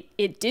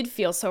it did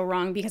feel so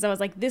wrong, because I was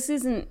like,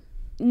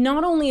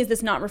 not only is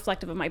this not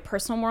reflective of my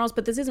personal morals,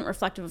 but this isn't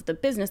reflective of the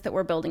business that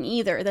we're building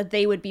either, that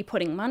they would be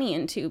putting money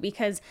into,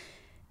 because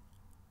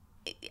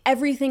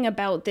everything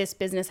about this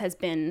business has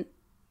been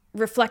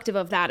reflective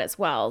of that as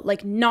well.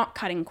 Like, not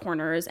cutting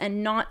corners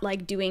and not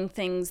like doing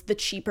things the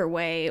cheaper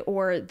way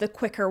or the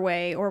quicker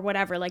way or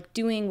whatever, like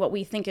doing what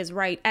we think is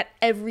right at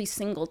every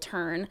single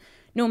turn,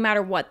 no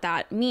matter what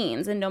that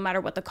means and no matter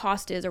what the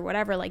cost is or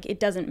whatever. Like, it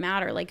doesn't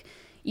matter. Like,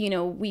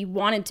 we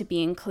wanted to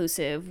be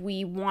inclusive.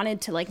 We wanted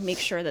to like make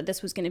sure that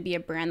this was going to be a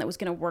brand that was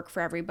going to work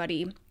for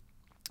everybody.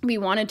 We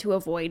wanted to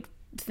avoid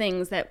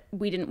things that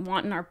we didn't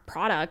want in our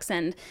products,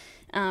 and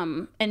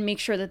make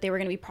sure that they were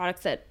going to be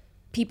products that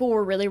people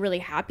were really, really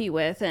happy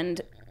with.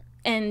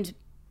 And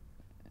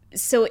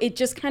so it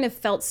just kind of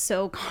felt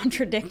so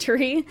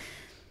contradictory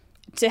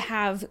to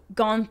have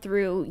gone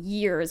through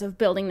years of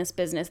building this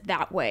business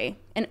that way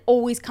and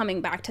always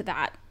coming back to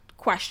that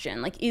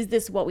question, like, is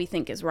this what we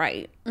think is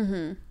right?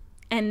 Mm-hmm.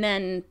 And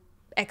then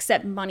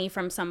accept money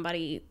from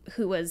somebody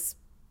who was,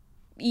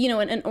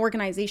 an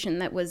organization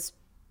that was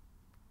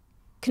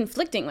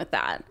conflicting with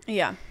that.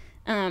 Yeah.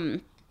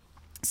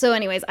 So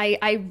anyways,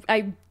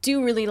 I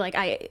do really like,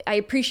 I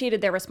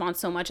appreciated their response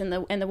so much, and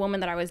the woman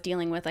that I was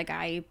dealing with, like,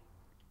 I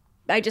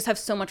just have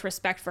so much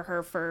respect for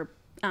her for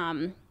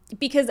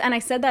because, and I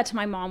said that to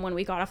my mom when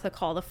we got off the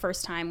call the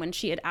first time when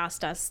she had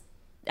asked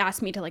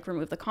me to like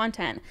remove the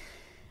content.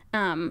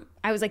 I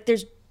was like,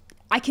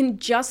 I can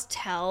just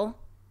tell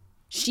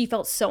she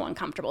felt so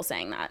uncomfortable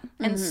saying that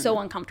and so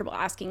uncomfortable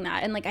asking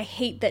that. And like, I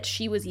hate that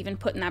she was even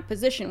put in that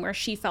position where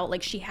she felt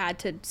like she had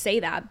to say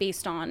that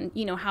based on,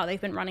 you know, how they've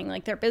been running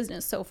like their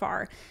business so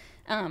far.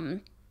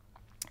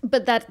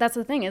 But that's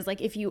the thing is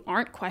like, if you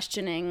aren't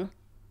questioning,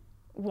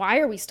 why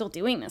are we still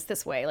doing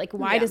this way? Like,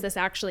 why does this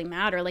actually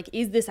matter? Like,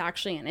 is this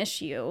actually an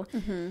issue?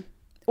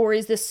 Or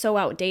is this so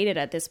outdated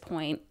at this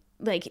point?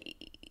 Like,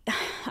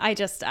 I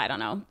don't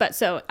know. But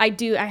so I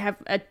have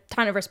a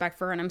ton of respect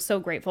for her, and I'm so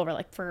grateful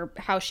for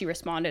how she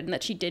responded and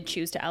that she did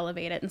choose to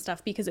elevate it and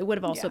stuff, because it would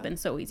have also been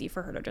so easy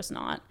for her to just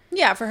not.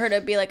 Yeah, for her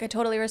to be like, I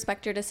totally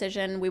respect your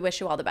decision. We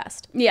wish you all the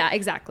best. Yeah,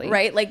 exactly.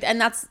 Right? Like, and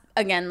that's,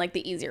 again, like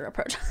the easier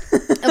approach.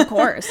 Of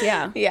course,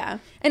 yeah. Yeah.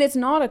 And it's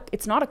not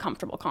a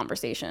comfortable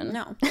conversation.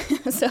 No.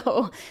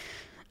 So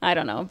I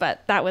don't know,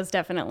 but that was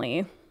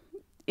definitely,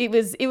 it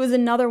was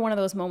another one of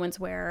those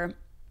moments where,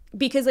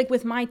 because like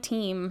with my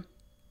team,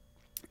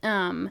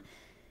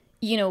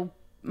 you know,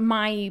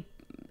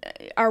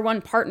 our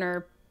one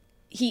partner,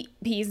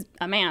 he's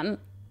a man.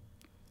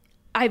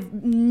 I've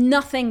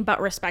nothing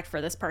but respect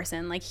for this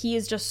person. Like, he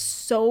is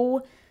just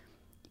so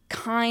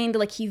kind.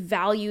 Like, he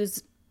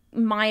values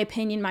my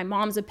opinion, my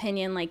mom's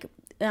opinion, like,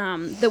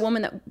 the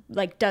woman that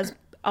like does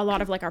a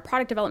lot of like our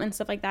product development and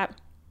stuff like that.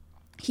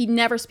 He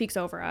never speaks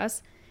over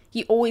us.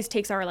 He always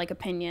takes our like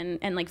opinion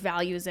and like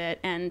values it.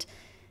 And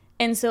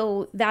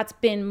so that's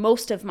been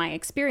most of my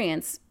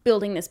experience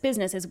building this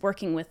business, is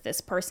working with this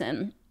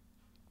person.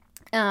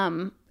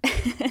 And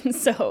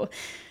so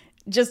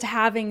just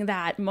having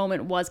that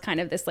moment was kind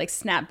of this like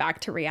snap back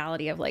to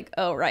reality of like,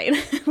 oh, right.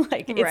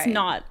 Like,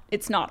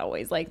 it's not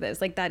always like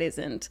this. Like, that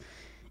isn't,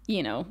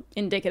 you know,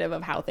 indicative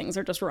of how things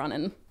are just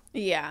running.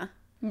 Yeah.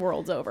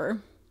 Worlds over.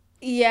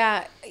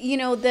 Yeah. You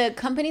know, the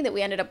company that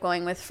we ended up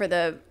going with for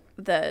the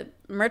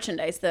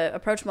merchandise, the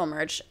Approachable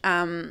merch,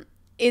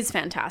 is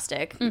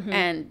fantastic.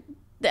 And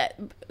that,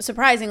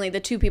 surprisingly, the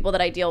two people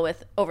that I deal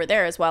with over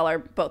there as well are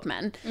both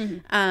men.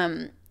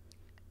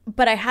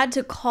 But I had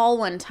to call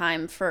one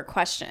time for a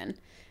question,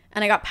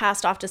 and I got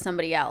passed off to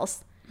somebody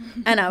else.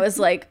 And I was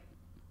like,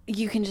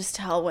 you can just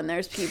tell when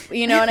there's people,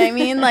 you know what I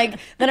mean? Like,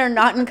 that are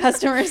not in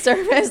customer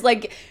service.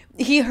 Like,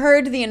 he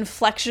heard the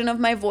inflection of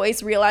my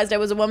voice, realized I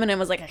was a woman, and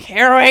was like,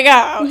 here we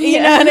go. You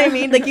know what I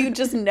mean? Like, you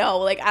just know,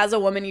 like, as a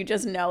woman, you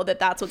just know that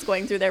that's what's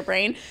going through their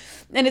brain.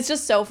 And it's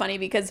just so funny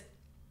because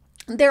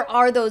there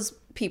are those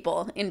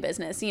people in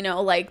business, you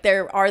know, like,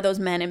 there are those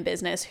men in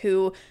business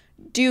who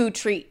do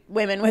treat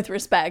women with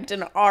respect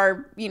and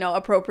are, you know,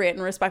 appropriate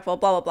and respectful,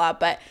 blah, blah,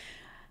 blah.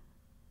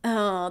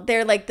 But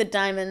they're like the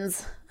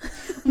diamonds.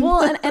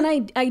 Well,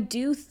 and I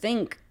do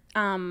think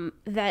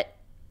that,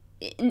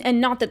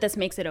 and not that this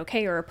makes it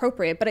okay or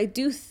appropriate, but I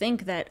do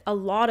think that a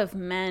lot of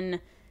men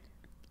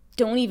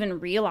don't even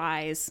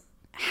realize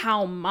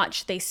how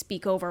much they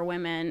speak over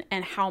women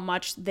and how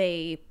much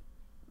they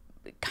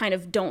kind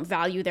of don't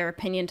value their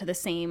opinion to the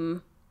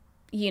same,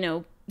 you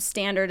know,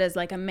 standard as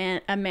like a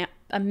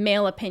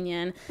male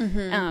opinion.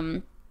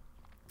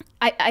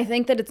 I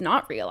think that it's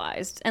not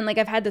realized. And like,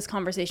 I've had this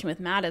conversation with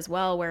Matt as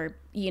well, where,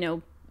 you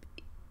know,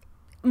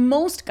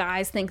 most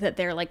guys think that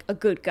they're like a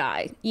good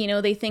guy. You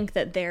know, they think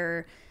that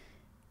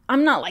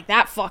I'm not like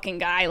that fucking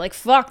guy. Like,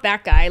 fuck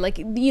that guy. Like,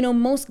 you know,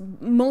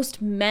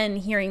 most men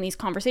hearing these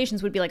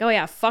conversations would be like, oh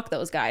yeah, fuck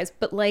those guys.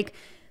 But like,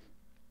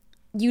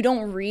 you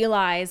don't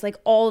realize like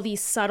all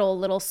these subtle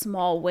little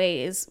small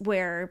ways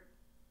where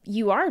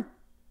you are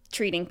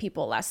treating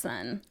people less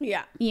than.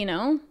 Yeah. You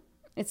know?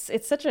 It's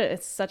such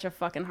a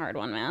fucking hard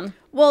one, man.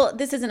 Well,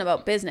 this isn't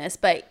about business,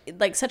 but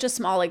like such a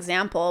small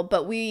example,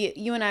 but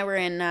you and I were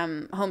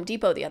in Home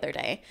Depot the other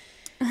day.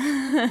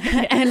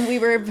 And we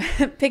were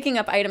picking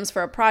up items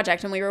for a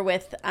project, and we were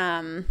with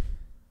my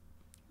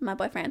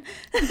boyfriend.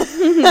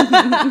 We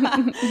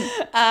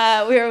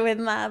were with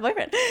my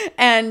boyfriend.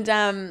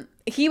 And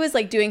he was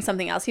like doing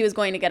something else. He was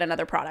going to get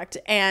another product.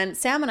 And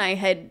Sam and I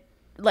had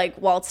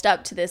like waltzed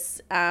up to this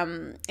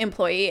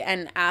employee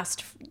and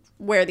asked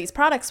where these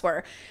products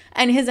were.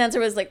 And his answer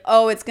was like,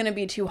 oh, it's going to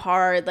be too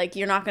hard. Like,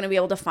 you're not going to be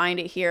able to find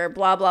it here,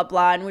 blah, blah,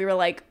 blah. And we were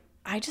like,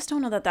 I just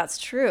don't know that that's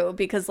true,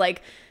 because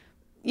like,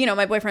 you know,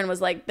 my boyfriend was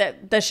like,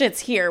 the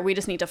shit's here. We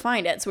just need to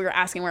find it. So we were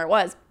asking where it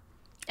was.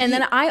 And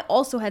then I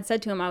also had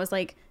said to him, I was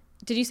like,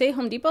 did you say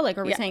Home Depot? Like,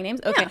 are we saying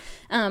names? Okay.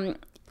 Yeah.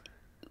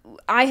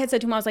 I had said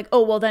to him, I was like,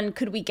 oh, well, then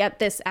could we get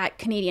this at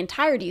Canadian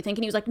Tire, do you think?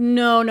 And he was like,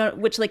 no,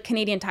 which like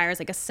Canadian Tire is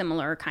like a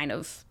similar kind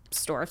of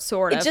store,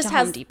 sort of, it just to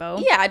has, Home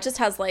Depot. Yeah, it just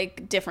has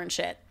like different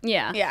shit.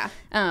 Yeah. Yeah.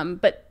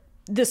 But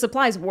the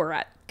supplies were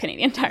at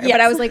Canadian Tire. Yes.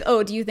 But I was like,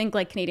 oh, do you think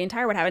like Canadian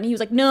Tire would have it? And he was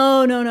like,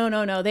 no,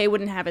 they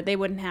wouldn't have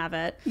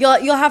it.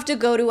 You'll have to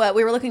go to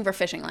we were looking for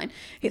fishing line.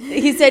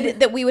 He said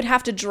that we would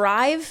have to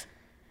drive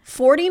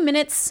 40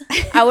 minutes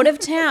out of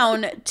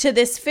town to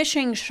this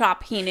fishing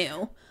shop he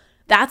knew.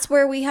 That's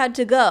where we had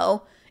to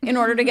go in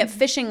order to get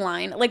fishing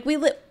line. Like we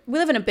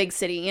live in a big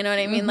city, you know what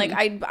I mean? Like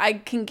I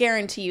can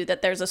guarantee you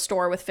that there's a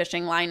store with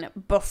fishing line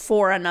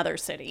before another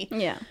city.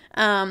 Yeah.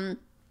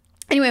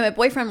 Anyway, my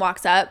boyfriend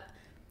walks up,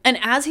 and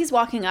as he's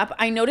walking up,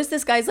 I noticed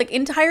this guy's like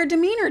entire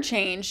demeanor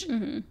change.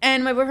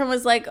 And my boyfriend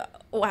was like,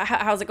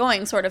 how's it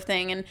going, sort of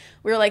thing. And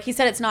we were like, he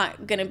said it's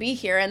not gonna be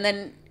here. And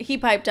then he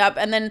piped up,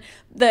 and then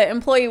the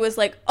employee was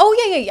like, oh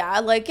yeah,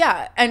 like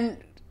yeah. And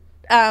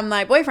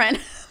my boyfriend,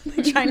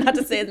 trying not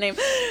to say his name,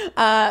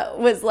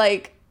 was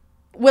like,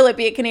 will it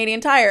be at Canadian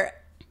Tire?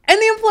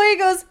 And the employee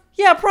goes,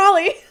 yeah,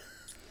 probably.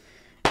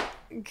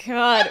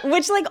 God.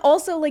 Which, like,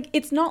 also, like,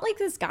 it's not like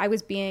this guy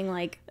was being,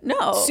 like...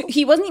 No.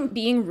 He wasn't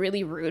being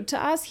really rude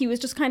to us. He was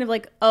just kind of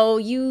like, oh,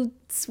 you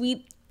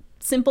sweet,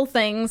 simple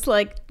things.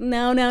 Like,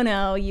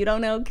 no, you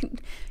don't know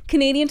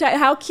Canadian Tire.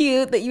 How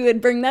cute that you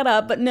would bring that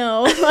up, but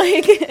no.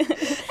 Like...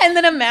 And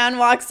then a man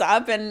walks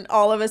up, and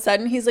all of a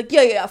sudden he's like,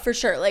 yeah, for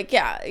sure. Like,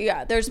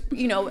 yeah. There's,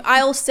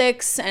 aisle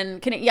 6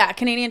 and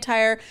Canadian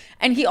Tire.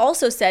 And he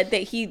also said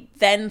that he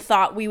then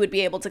thought we would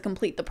be able to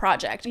complete the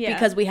project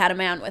because we had a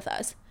man with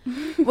us.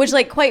 Which,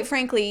 like, quite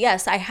frankly,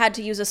 yes, I had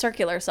to use a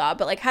circular saw.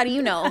 But, like, how do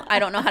you know I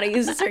don't know how to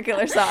use a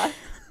circular saw?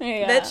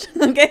 Yeah.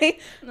 Bitch, okay?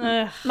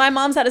 Ugh. My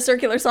mom's had a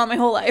circular saw my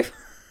whole life.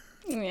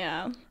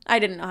 Yeah. I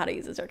didn't know how to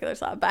use a circular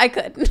saw, but I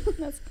could.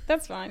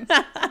 That's fine.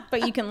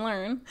 But you can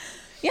learn.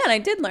 Yeah, and I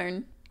did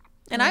learn.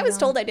 And I was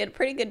told I did a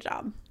pretty good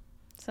job.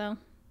 So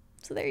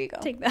there you go.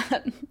 take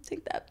that.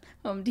 Take that.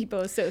 Home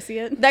Depot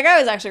associate. That guy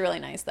was actually really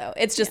nice, though.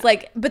 It's just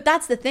like, but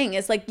that's the thing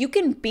is, like, you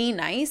can be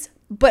nice,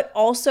 but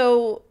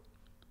also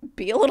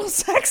be a little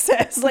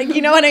sexist. Like,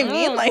 you know what I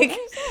mean?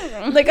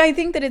 Like I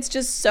think that it's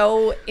just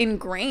so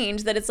ingrained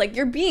that it's like,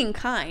 you're being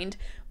kind,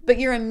 but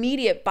your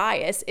immediate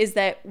bias is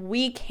that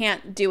we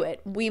can't do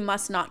it. We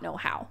must not know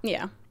how.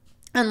 Yeah.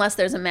 Unless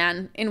there's a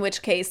man, in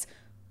which case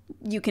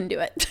you can do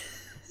it.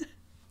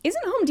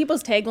 Isn't Home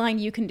Depot's tagline,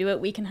 you can do it,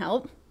 we can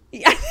help?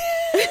 Yeah.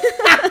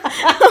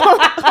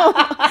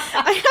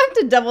 I have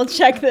to double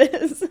check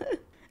this.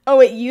 Oh,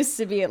 it used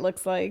to be, it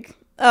looks like.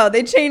 Oh,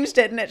 they changed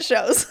it and it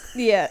shows.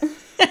 Yeah.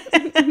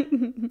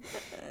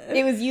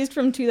 It was used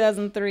from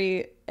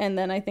 2003, and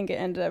then I think it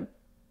ended up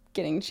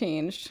getting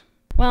changed.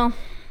 Well,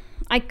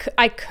 I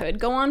could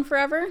go on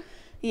forever.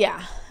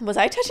 Yeah. Was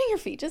I touching your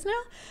feet just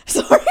now?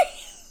 Sorry.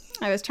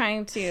 I was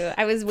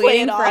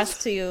waiting for off.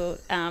 us to,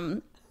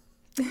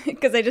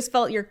 because I just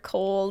felt your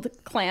cold,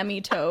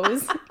 clammy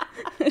toes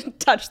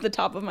touch the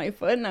top of my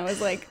foot, and I was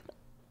like,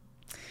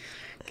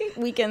 okay,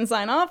 we can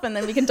sign off, and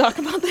then we can talk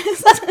about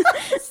this.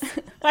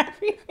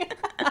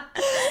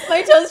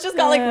 My toes just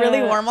got like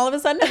really warm all of a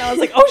sudden, and I was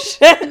like, oh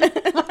shit,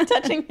 am I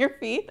touching your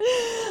feet?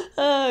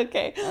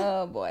 Okay.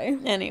 Oh boy.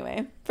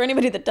 Anyway, for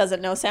anybody that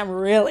doesn't know, Sam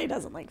really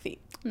doesn't like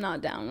feet. I'm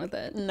not down with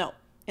it. No,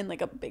 in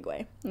like a big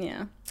way.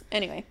 Yeah.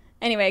 Anyway,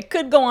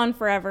 could go on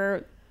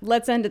forever.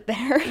 Let's end it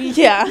there.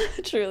 Yeah,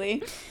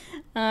 truly.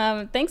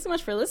 Thanks so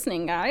much for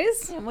listening,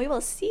 guys. And we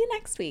will see you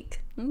next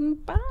week.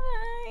 Bye.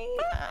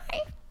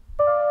 Bye.